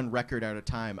process one record at a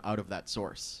time out of that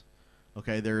source.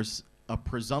 Okay, there's a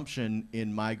presumption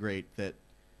in Migrate that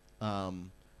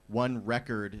one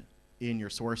record in your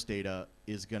source data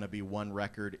is going to be one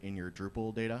record in your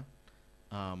Drupal data.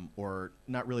 Or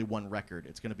not really one record.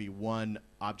 It's going to be one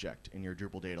object in your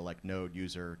Drupal data, like node,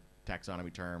 user,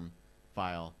 taxonomy term,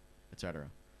 file, etc.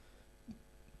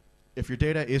 If your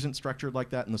data isn't structured like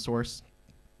that in the source,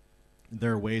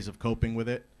 there are ways of coping with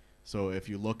it. So if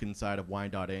you look inside of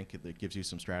wine.inc, it gives you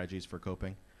some strategies for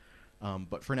coping.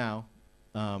 But for now,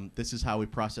 this is how we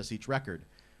process each record.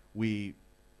 We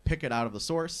pick it out of the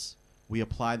source, we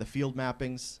apply the field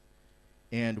mappings,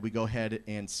 and we go ahead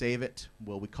and save it.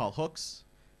 Well, we call hooks.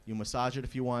 You massage it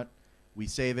if you want. We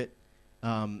save it,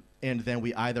 and then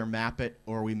we either map it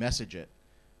or we message it.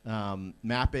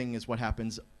 Mapping is what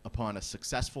happens upon a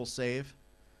successful save.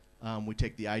 We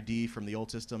take the ID from the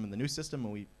old system and the new system,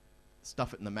 and we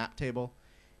stuff it in the map table.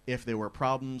 If there were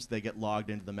problems, they get logged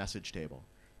into the message table.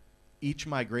 Each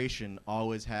migration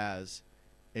always has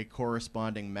a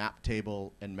corresponding map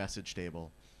table and message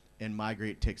table, and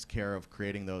Migrate takes care of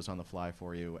creating those on the fly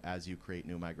for you as you create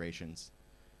new migrations.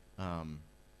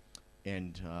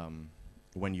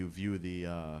 When you view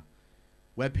the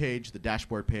web page, the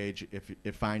dashboard page, if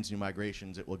it finds new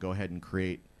migrations, it will go ahead and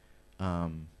create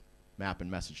map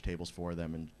and message tables for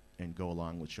them and go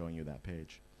along with showing you that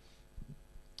page.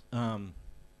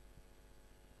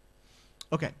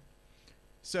 Okay,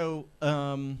 so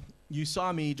you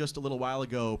saw me just a little while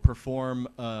ago perform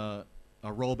a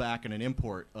rollback and an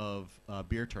import of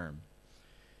beer term.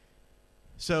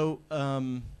 So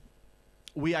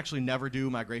we actually never do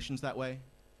migrations that way.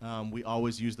 We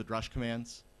always use the Drush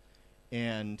commands,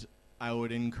 and I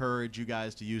would encourage you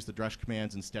guys to use the Drush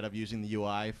commands instead of using the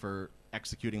UI for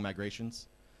executing migrations.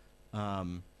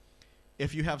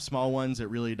 If you have small ones, it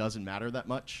really doesn't matter that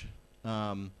much.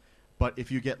 But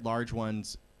if you get large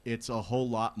ones, it's a whole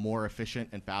lot more efficient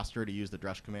and faster to use the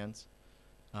Drush commands.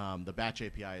 The batch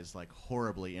API is like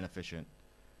horribly inefficient,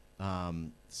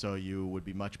 so you would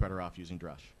be much better off using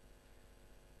Drush.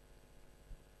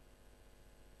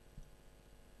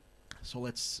 So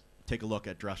let's take a look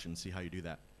at Drush and see how you do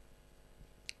that.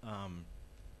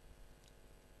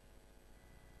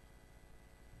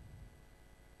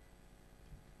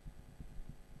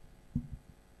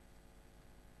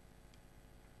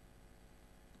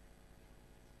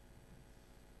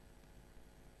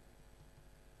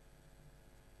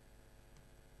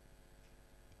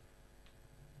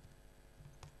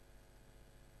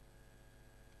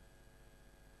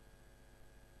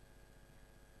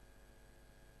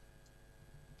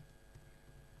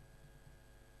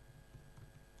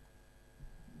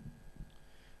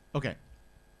 Okay.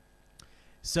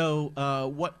 So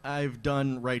what I've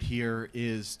done right here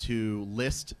is to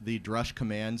list the Drush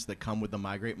commands that come with the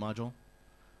Migrate module.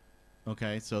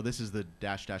 Okay, so this is the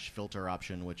 -- filter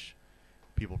option, which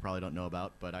people probably don't know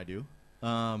about, but I do.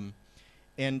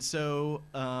 And so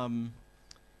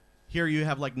here you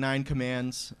have like 9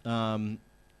 commands.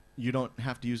 You don't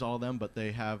have to use all of them, but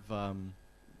they have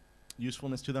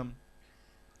usefulness to them.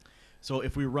 So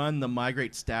if we run the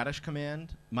migrate status command,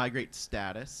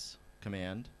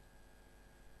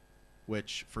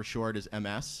 which for short is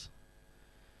MS,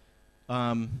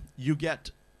 you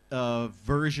get a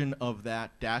version of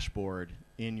that dashboard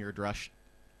in your Drush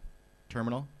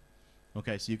terminal.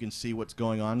 Okay, so you can see what's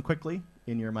going on quickly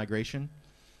in your migration.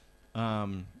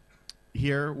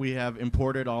 Here we have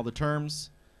imported all the terms,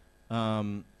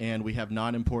 and we have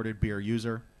not imported beer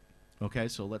user. Okay,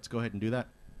 so let's go ahead and do that.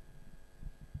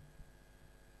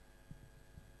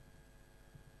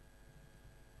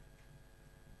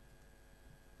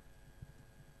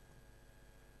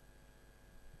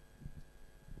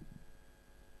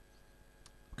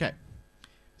 Okay,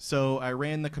 so I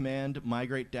ran the command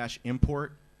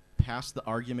migrate-import past the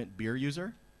argument beer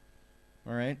user.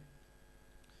 All right.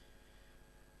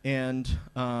 And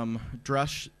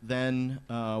Drush then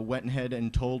went ahead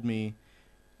and told me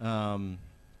I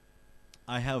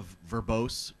have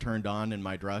verbose turned on in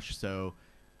my Drush, so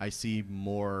I see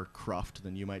more cruft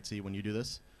than you might see when you do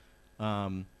this.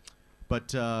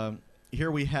 But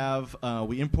here we have,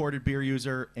 we imported beer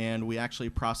user, and we actually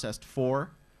processed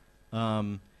 4.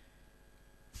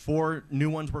 4 new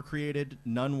ones were created,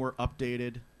 none were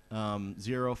updated,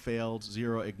 0 failed,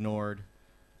 0 ignored,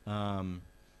 and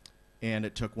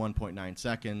it took 1.9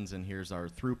 seconds, and here's our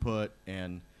throughput.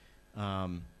 And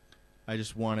I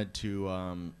just wanted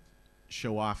to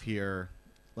show off here,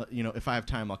 you know, if I have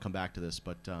time I'll come back to this,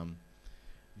 but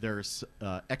there's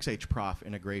XHProf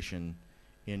integration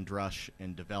in Drush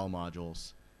and Devel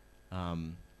modules.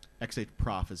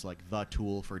 XHProf is like the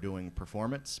tool for doing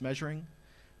performance measuring.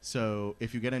 So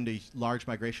if you get into large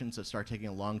migrations that start taking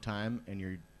a long time and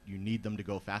you need them to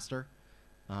go faster,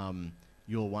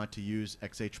 you'll want to use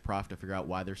xhprof to figure out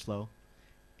why they're slow.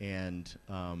 And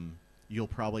you'll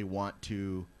probably want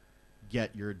to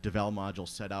get your devel module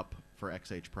set up for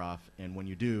xhprof. And when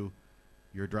you do,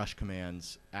 your drush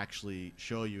commands actually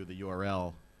show you the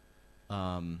URL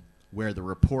where the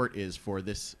report is for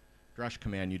this drush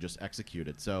command you just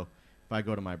executed. So if I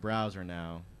go to my browser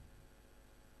now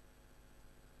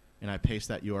and I paste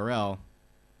that URL,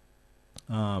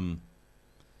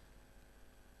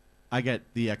 I get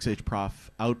the xhprof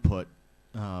output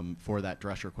for that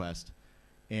drush request,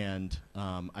 and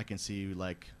I can see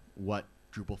like what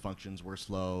Drupal functions were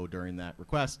slow during that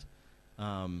request,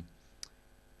 and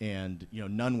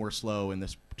none were slow in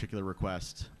this particular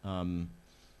request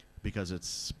because it's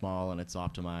small and it's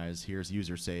optimized. Here's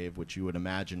user save, which you would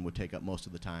imagine would take up most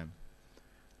of the time.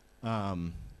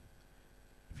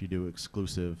 If you do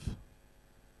exclusive,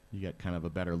 you get kind of a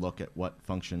better look at what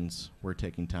functions were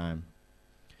taking time.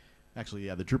 Actually,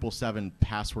 yeah, the Drupal 7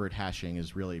 password hashing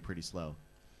is really pretty slow.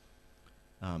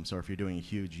 So if you're doing a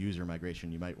huge user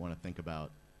migration, you might want to think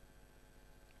about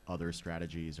other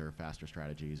strategies or faster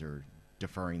strategies or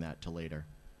deferring that to later.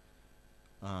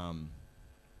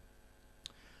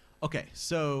 Okay,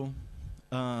 so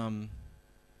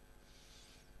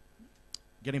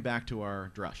getting back to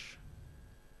our drush.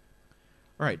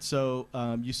 All right, so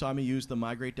you saw me use the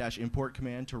migrate-import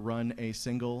command to run a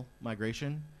single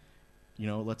migration.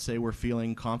 Let's say we're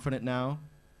feeling confident now,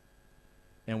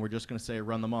 and we're just going to say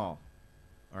run them all.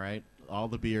 All right, all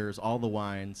the beers, all the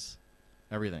wines,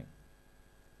 everything.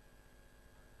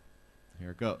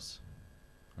 Here it goes.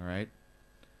 All right.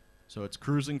 So it's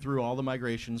cruising through all the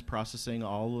migrations, processing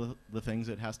all the things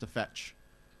it has to fetch.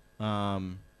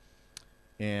 And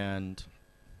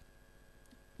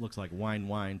looks like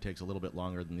wine takes a little bit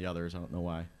longer than the others. I don't know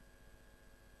why.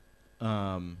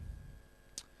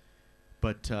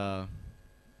 But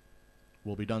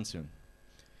we'll be done soon.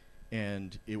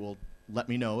 And it will let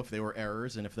me know if there were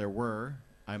errors, and if there were,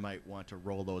 I might want to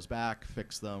roll those back,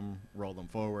 fix them, roll them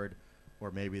forward,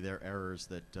 or maybe they're errors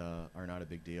that are not a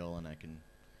big deal, and I can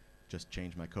just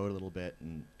change my code a little bit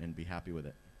and be happy with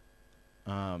it.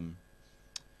 So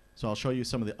I'll show you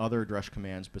some of the other drush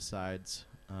commands besides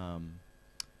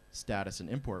status and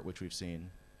import, which we've seen.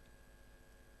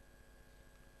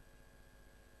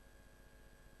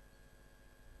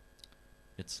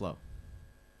 It's slow.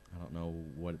 I don't know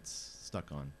what it's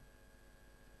stuck on.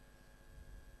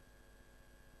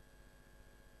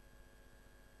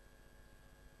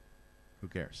 Who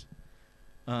cares?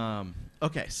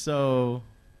 Okay, so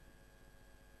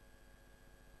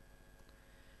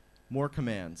more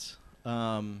commands.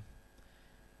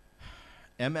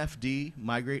 MFD,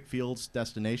 migrate fields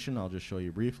destination. I'll just show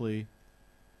you briefly.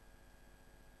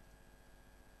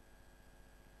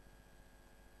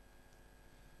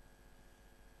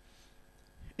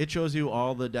 It shows you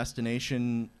all the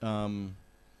destination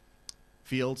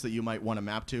fields that you might want to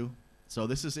map to. So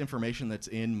this is information that's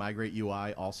in Migrate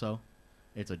UI also.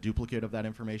 It's a duplicate of that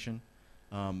information,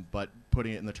 but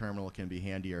putting it in the terminal can be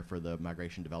handier for the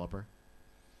migration developer.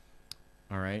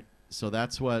 All right, so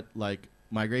that's what like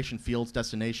migration fields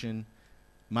destination,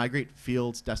 migrate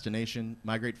fields destination,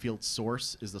 migrate field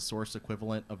source is the source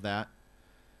equivalent of that.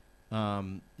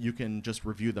 You can just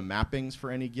review the mappings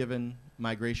for any given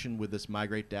migration with this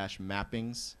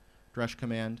migrate-mappings drush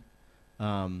command.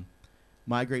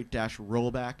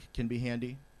 Migrate-rollback can be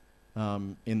handy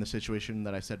in the situation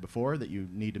that I said before, that you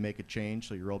need to make a change,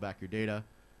 so you roll back your data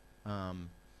and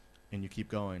you keep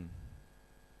going.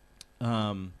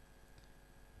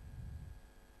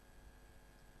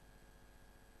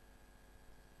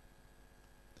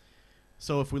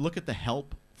 So if we look at the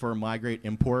help for migrate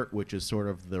import, which is sort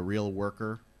of the real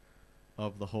worker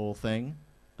of the whole thing,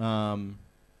 you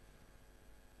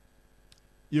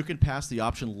can pass the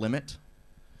option limit,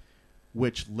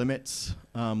 which limits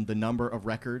the number of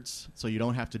records. So you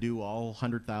don't have to do all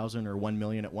 100,000 or 1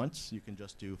 million at once. You can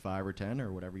just do 5 or 10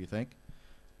 or whatever you think,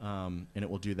 and it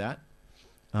will do that.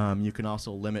 You can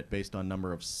also limit based on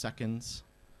number of seconds,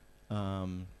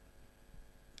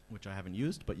 which I haven't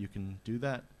used, but you can do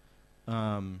that.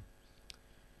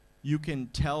 You can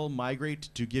tell Migrate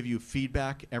to give you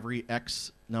feedback every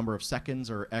X number of seconds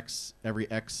or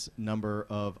every X number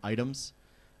of items,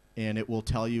 and it will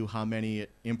tell you how many it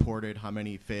imported, how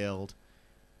many failed,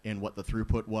 and what the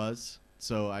throughput was.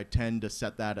 So I tend to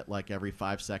set that at like every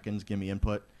 5 seconds, give me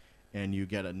input, and you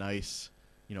get a nice,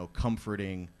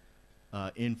 comforting,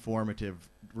 informative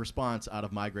response out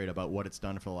of Migrate about what it's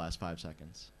done for the last 5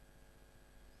 seconds.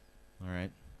 All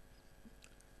right.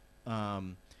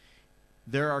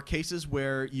 There are cases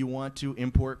where you want to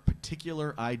import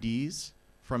particular IDs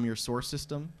from your source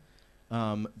system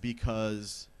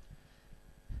because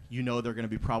you know they're going to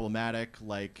be problematic,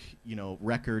 like, you know,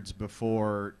 records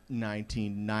before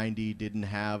 1990 didn't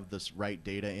have this right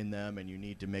data in them, and you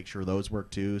need to make sure those work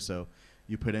too. So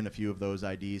you put in a few of those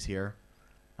IDs here.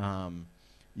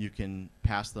 You can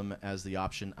pass them as the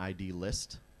option ID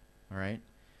list. All right.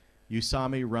 You saw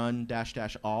me run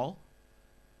 -- all.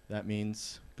 That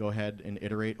means go ahead and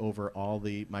iterate over all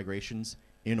the migrations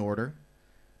in order.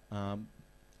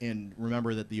 And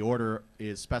remember that the order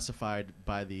is specified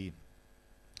by the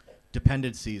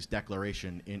dependencies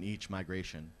declaration in each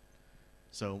migration.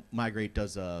 So Migrate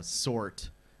does a sort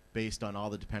based on all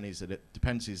the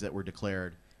dependencies that were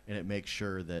declared, and it makes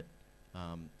sure that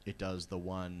it does the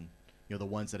one, you know, the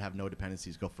ones that have no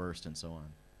dependencies go first, and so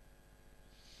on.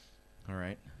 All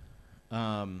right.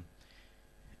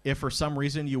 If for some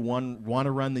reason you want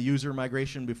to run the user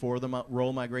migration before the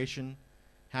role migration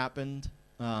happened,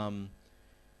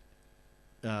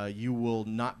 you will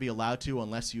not be allowed to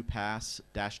unless you pass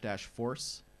 --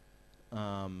 force.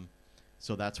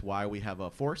 So that's why we have a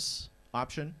force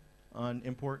option on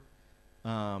import.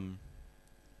 So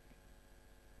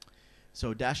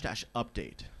 --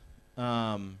 update.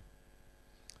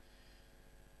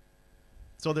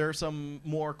 So there are some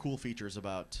more cool features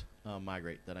about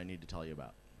Migrate that I need to tell you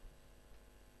about.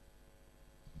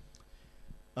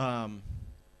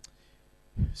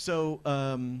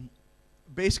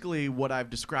 Basically what I've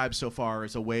described so far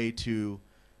is a way to,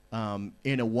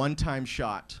 in a one-time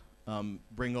shot,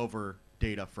 bring over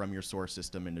data from your source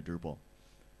system into Drupal.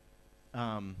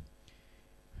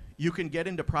 You can get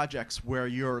into projects where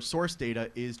your source data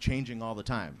is changing all the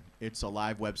time. It's a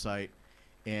live website,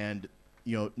 and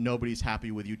you know nobody's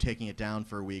happy with you taking it down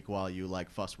for a week while you like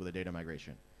fuss with a data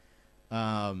migration.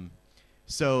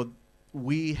 So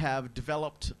we have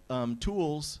developed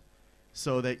tools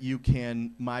so that you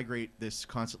can migrate this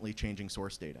constantly changing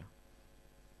source data.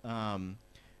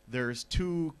 There's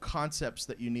two concepts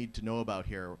that you need to know about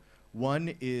here.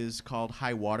 One is called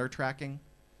high water tracking.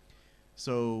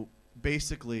 So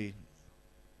basically,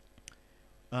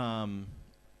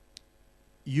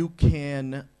 you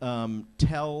can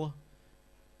tell,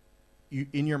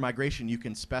 in your migration, you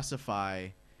can specify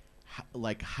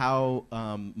like how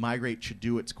Migrate should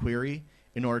do its query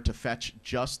in order to fetch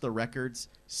just the records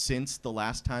since the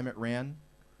last time it ran.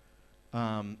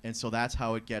 And so that's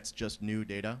how it gets just new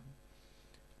data.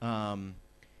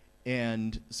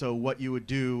 And so what you would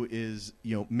do is,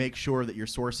 you know, make sure that your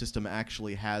source system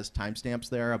actually has timestamps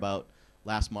there about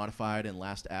last modified and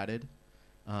last added.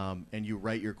 And you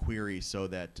write your query so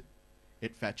that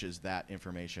it fetches that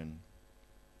information.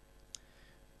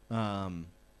 And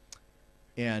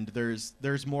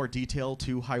there's more detail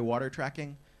to high water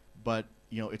tracking, but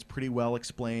you know it's pretty well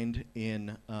explained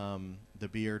in the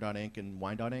beer.inc and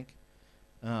wine.inc.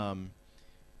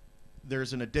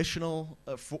 There's an additional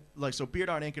so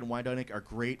beer.inc and wine.inc are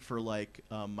great for like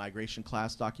migration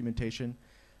class documentation.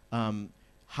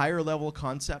 Higher level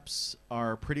concepts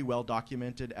are pretty well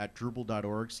documented at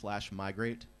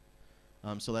drupal.org/migrate.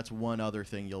 So that's one other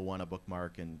thing you'll want to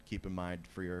bookmark and keep in mind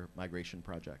for your migration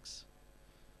projects.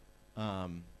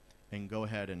 And go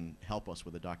ahead and help us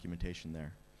with the documentation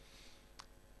there.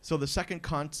 So the second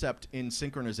concept in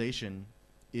synchronization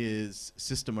is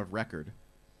system of record.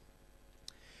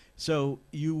 So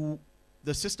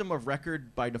the system of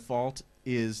record by default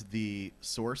is the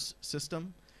source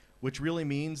system, which really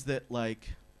means that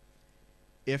like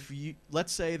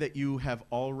let's say that you have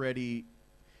already,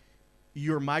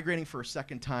 you're migrating for a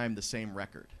second time the same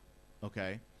record,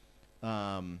 okay?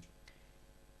 By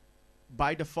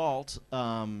default,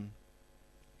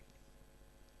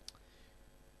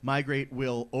 Migrate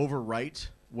will overwrite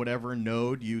whatever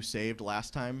node you saved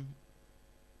last time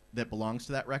that belongs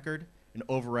to that record and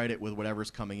overwrite it with whatever's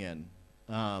coming in.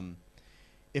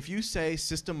 If you say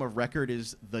system of record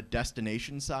is the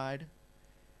destination side,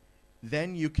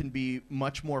 then you can be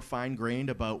much more fine-grained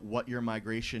about what your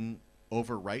migration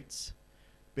overwrites.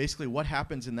 Basically, what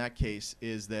happens in that case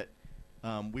is that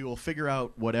we will figure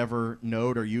out whatever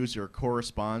node or user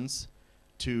corresponds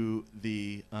to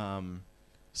the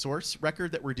source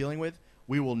record that we're dealing with.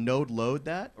 We will node load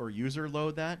that or user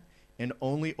load that and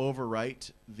only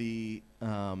overwrite the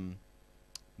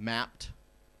mapped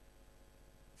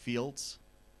fields.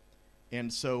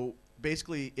 And so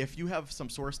basically, if you have some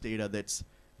source data that's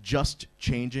just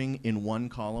changing in one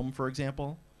column, for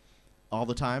example, all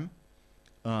the time,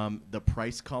 the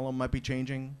price column might be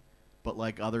changing, but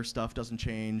like other stuff doesn't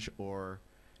change, or,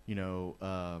 you know,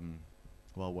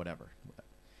 well, whatever.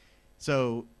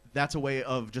 So that's a way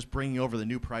of just bringing over the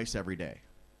new price every day,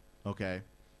 okay,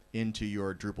 into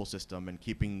your Drupal system and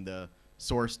keeping the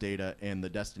source data and the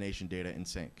destination data in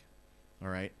sync, all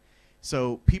right?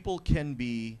 So people can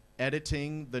be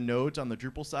editing the nodes on the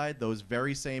Drupal side, those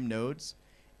very same nodes,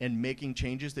 and making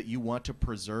changes that you want to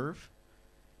preserve.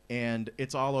 And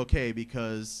it's all okay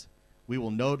because we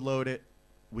will node load it.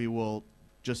 We will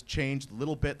just change the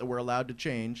little bit that we're allowed to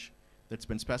change that's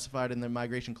been specified in the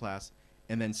migration class,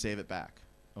 and then save it back.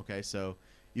 Okay, so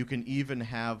you can even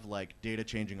have like data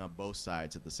changing on both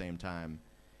sides at the same time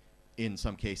in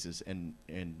some cases, and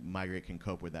Migrate can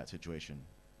cope with that situation.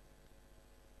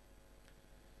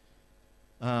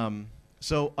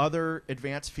 So other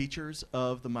advanced features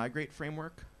of the Migrate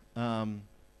framework,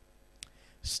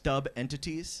 stub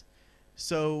entities.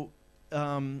 So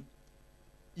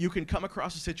you can come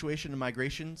across a situation in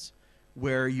migrations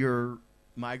where you're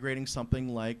migrating something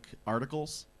like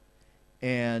articles,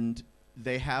 and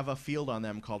they have a field on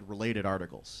them called related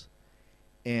articles.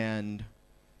 And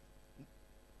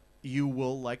you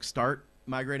will like start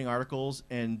migrating articles,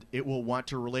 and it will want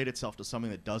to relate itself to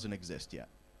something that doesn't exist yet.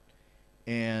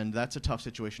 And that's a tough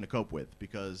situation to cope with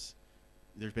because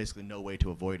there's basically no way to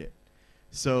avoid it.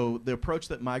 So the approach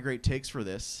that Migrate takes for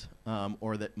this,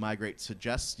 or that Migrate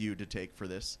suggests you to take for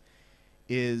this,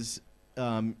 is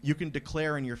you can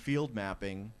declare in your field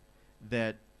mapping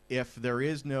that if there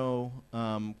is no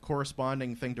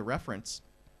corresponding thing to reference,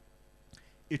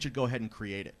 it should go ahead and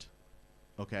create it.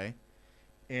 Okay?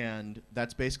 And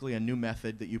that's basically a new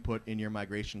method that you put in your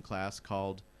migration class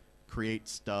called create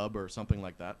stub or something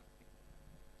like that.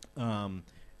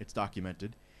 It's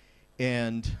documented.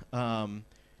 And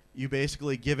you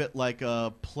basically give it like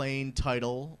a plain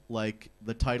title, like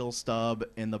the title stub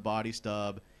and the body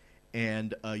stub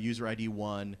and a user ID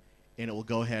 1, and it will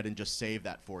go ahead and just save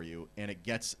that for you. And it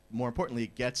gets, more importantly,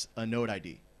 it gets a node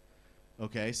ID.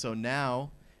 Okay, so now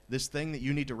this thing that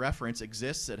you need to reference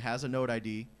exists, it has a node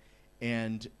ID,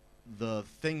 and the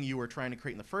thing you were trying to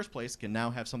create in the first place can now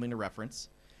have something to reference.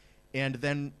 And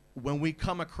then when we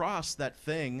come across that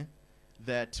thing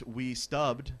that we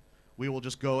stubbed, we will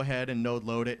just go ahead and node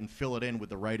load it and fill it in with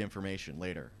the right information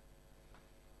later.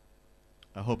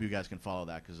 I hope you guys can follow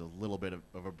that because it's a little bit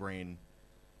of a brain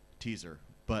teaser,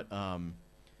 but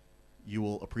you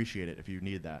will appreciate it if you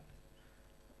need that.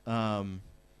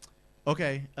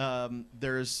 Okay,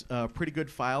 there's pretty good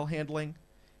file handling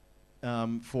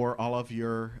for all of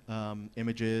your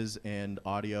images and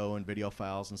audio and video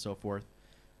files and so forth.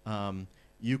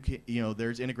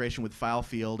 There's integration with file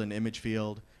field and image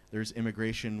field. There's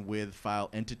integration with file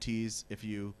entities. If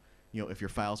if your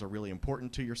files are really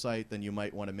important to your site, then you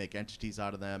might want to make entities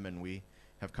out of them, and we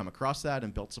have come across that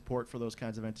and built support for those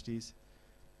kinds of entities.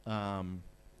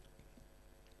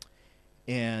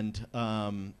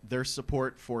 There's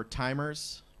support for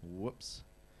timers. Whoops.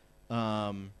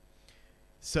 If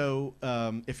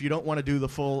you don't want to do the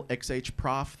full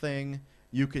xhprof thing,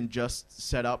 you can just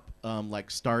set up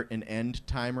like start and end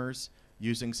timers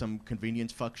using some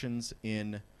convenience functions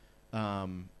in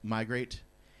Migrate,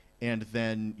 and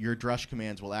then your Drush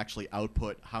commands will actually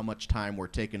output how much time were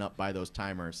taken up by those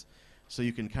timers, so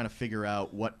you can kind of figure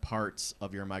out what parts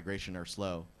of your migration are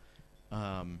slow.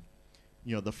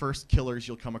 The first killers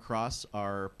you'll come across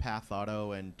are path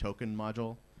auto and token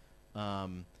module.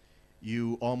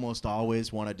 You almost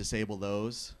always want to disable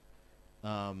those,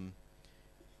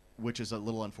 which is a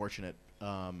little unfortunate,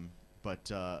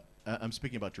 but I'm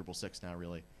speaking about Drupal 6 now,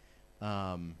 really.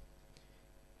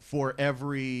 For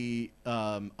every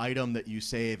item that you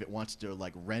save, it wants to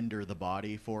like render the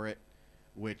body for it,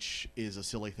 which is a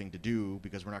silly thing to do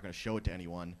because we're not going to show it to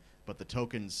anyone, but the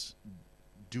tokens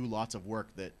do lots of work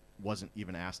that wasn't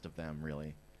even asked of them,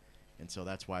 really. And so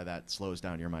that's why that slows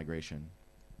down your migration.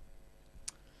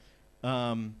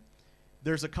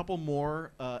 There's a couple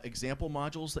more example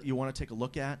modules that you want to take a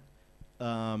look at.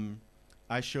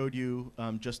 I showed you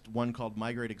just one called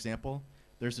Migrate Example.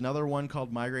 There's another one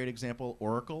called Migrate Example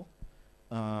Oracle.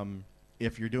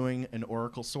 If you're doing an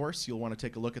Oracle source, you'll want to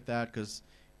take a look at that because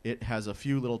it has a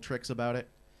few little tricks about it.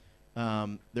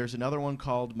 There's another one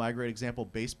called Migrate Example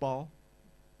Baseball,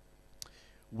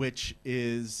 which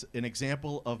is an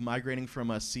example of migrating from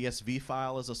a CSV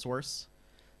file as a source.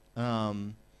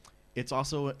 It's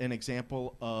also an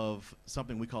example of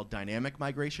something we call dynamic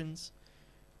migrations,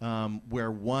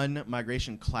 where one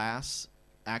migration class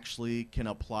actually can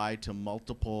apply to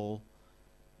multiple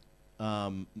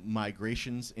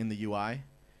migrations in the UI.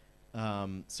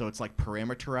 So it's like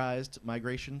parameterized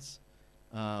migrations.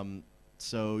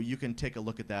 So you can take a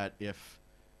look at that if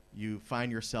you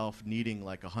find yourself needing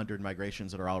like 100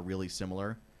 migrations that are all really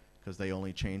similar because they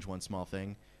only change one small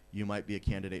thing. You might be a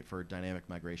candidate for dynamic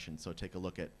migration. So take a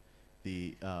look at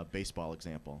the baseball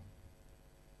example.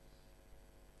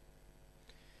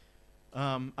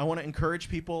 I want to encourage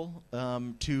people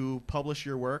to publish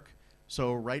your work.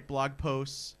 So write blog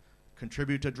posts,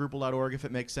 contribute to Drupal.org if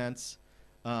it makes sense,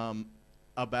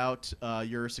 about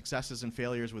your successes and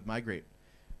failures with Migrate.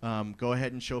 Go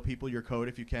ahead and show people your code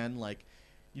if you can. Like,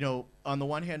 on the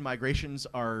one hand, migrations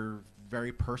are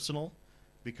very personal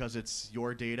because it's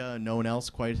your data and no one else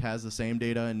quite has the same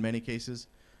data in many cases.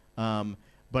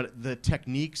 But the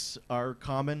techniques are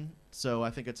common, so I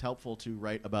think it's helpful to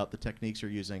write about the techniques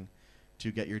you're using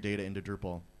to get your data into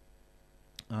Drupal.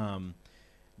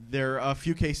 There are a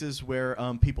few cases where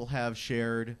people have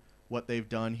shared what they've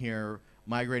done here.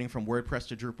 Migrating from WordPress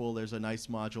to Drupal, there's a nice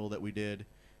module that we did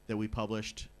that we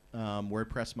published,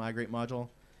 WordPress Migrate module.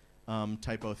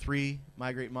 Typo 3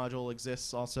 Migrate module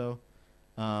exists also.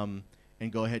 And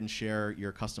go ahead and share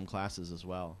your custom classes as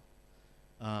well.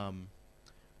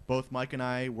 Both Mike and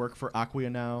I work for Acquia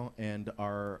now and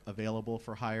are available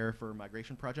for hire for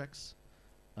migration projects.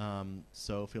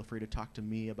 So feel free to talk to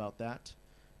me about that.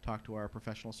 Talk to our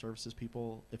professional services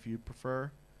people if you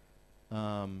prefer.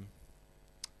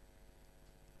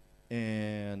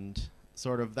 And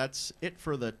sort of that's it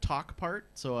for the talk part.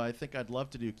 So I think I'd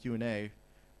love to do Q&A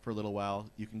for a little while.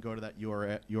 You can go to that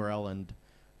URL and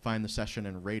find the session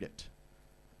and rate it.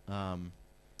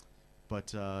 But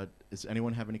does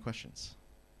anyone have any questions?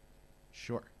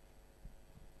 Sure.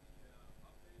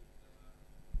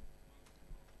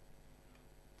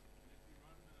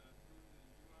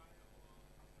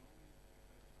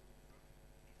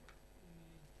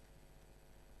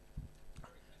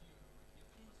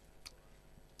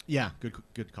 Yeah,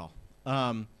 good call.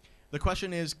 The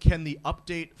question is, can the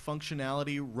update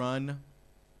functionality run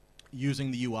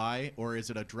using the UI, or is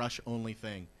it a Drush only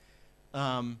thing?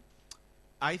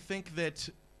 I think that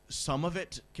some of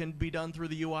it can be done through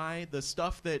the UI. The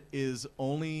stuff that is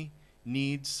only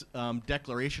needs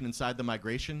declaration inside the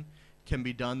migration can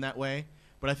be done that way.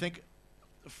 But I think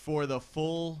for the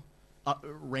full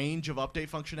range of update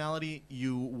functionality,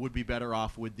 you would be better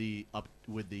off with the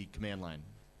command line.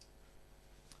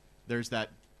 There's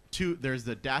there's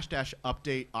the --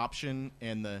 update option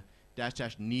and the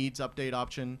 -- needs update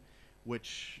option,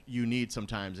 which you need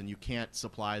sometimes, and you can't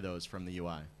supply those from the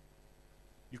UI.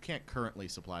 You can't currently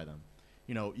supply them.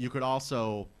 You could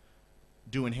also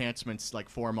do enhancements like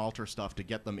form alter stuff to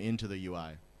get them into the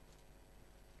UI.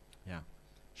 Yeah,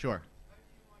 sure.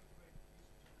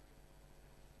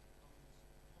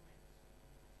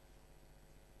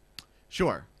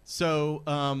 Sure. So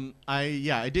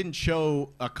I didn't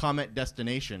show a comment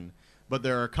destination, but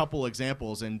there are a couple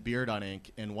examples in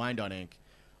Beard.ink and Wine.ink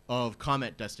of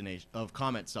comment destination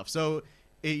stuff. So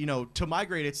to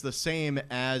migrate, it's the same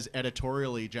as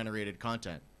editorially generated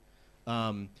content.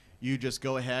 You just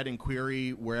go ahead and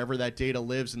query wherever that data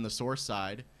lives in the source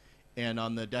side, and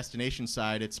on the destination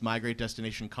side, it's migrate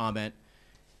destination comment,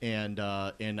 and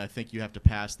I think you have to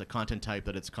pass the content type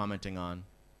that it's commenting on.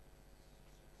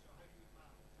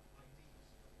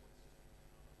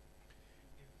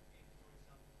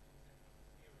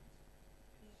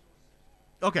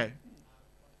 Okay.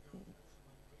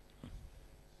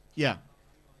 Yeah.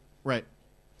 Right.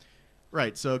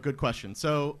 Right. So good question.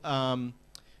 So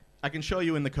I can show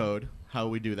you in the code how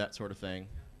we do that sort of thing.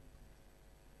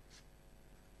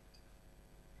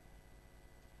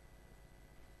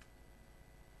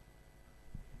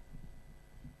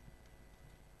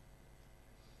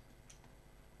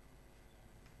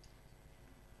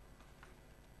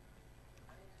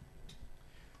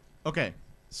 Okay.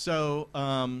 So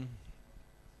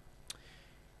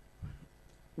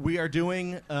we are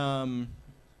doing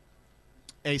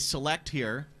a select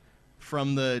here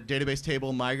from the database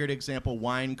table migrate example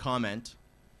wine comment,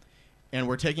 and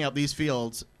we're taking out these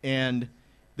fields, and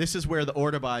this is where the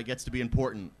order by gets to be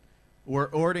important. We're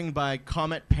ordering by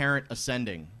comment parent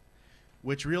ascending,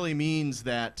 which really means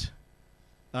that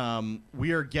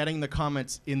we are getting the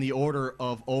comments in the order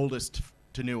of oldest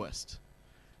to newest.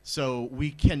 So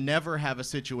we can never have a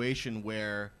situation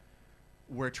where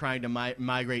we're trying to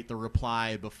migrate the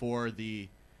reply before the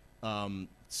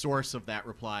source of that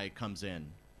reply comes in.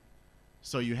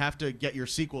 So you have to get your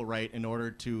SQL right in order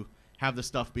to have the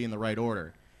stuff be in the right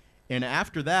order. And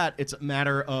after that, it's a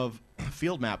matter of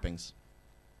field mappings.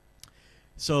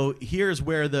 So here's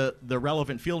where the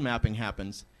relevant field mapping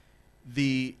happens.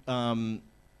 The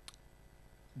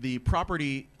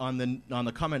property on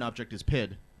the comment object is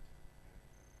PID.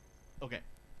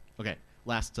 Okay.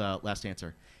 Last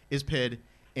answer is PID,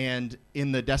 and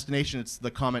in the destination it's the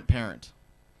comment parent.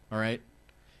 All right.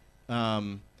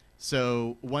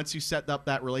 So once you set up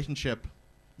that relationship,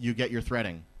 you get your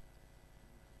threading.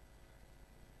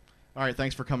 All right.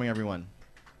 Thanks for coming, everyone.